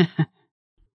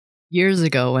 Years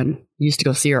ago, when I used to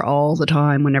go see her all the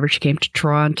time whenever she came to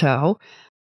Toronto,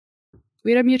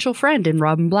 we had a mutual friend in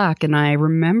Robin Black, and I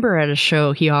remember at a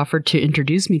show he offered to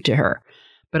introduce me to her.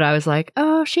 But I was like,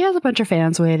 oh, she has a bunch of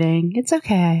fans waiting. It's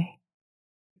okay.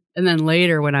 And then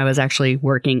later, when I was actually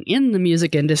working in the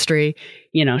music industry,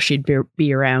 she'd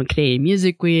be around Canadian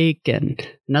Music Week. And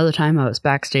another time I was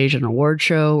backstage at an award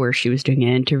show where she was doing an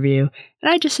interview. And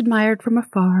I just admired from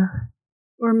afar.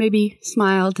 Or maybe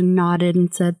smiled and nodded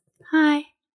and said, hi.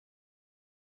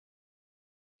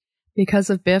 Because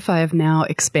of BIF, I have now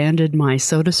expanded my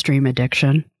SodaStream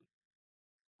addiction.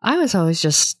 I was always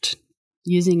just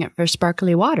using it for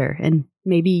sparkly water and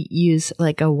maybe use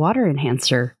like a water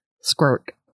enhancer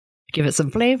squirt. Give it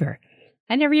some flavor.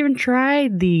 I never even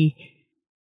tried the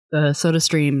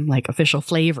SodaStream like official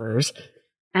flavors.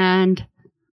 And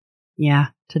yeah,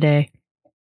 today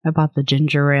I bought the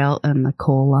ginger ale and the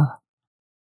cola.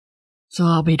 So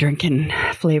I'll be drinking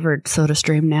flavored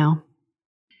SodaStream now.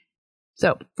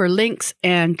 So for links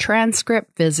and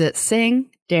transcript, visit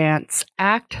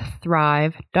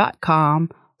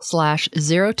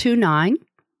singdanceactthrive.com/029.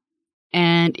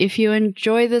 And if you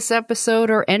enjoy this episode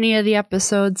or any of the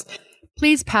episodes,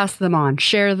 please pass them on.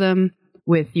 Share them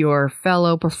with your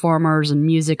fellow performers and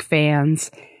music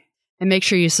fans. And make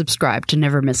sure you subscribe to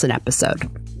never miss an episode.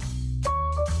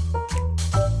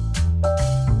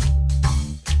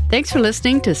 Thanks for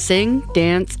listening to Sing,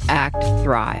 Dance, Act,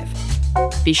 Thrive.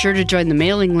 Be sure to join the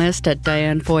mailing list at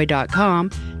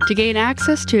dianefoy.com to gain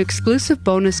access to exclusive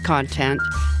bonus content,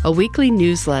 a weekly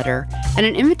newsletter, and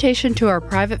an invitation to our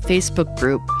private Facebook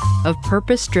group of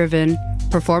purpose-driven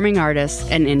performing artists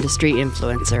and industry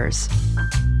influencers.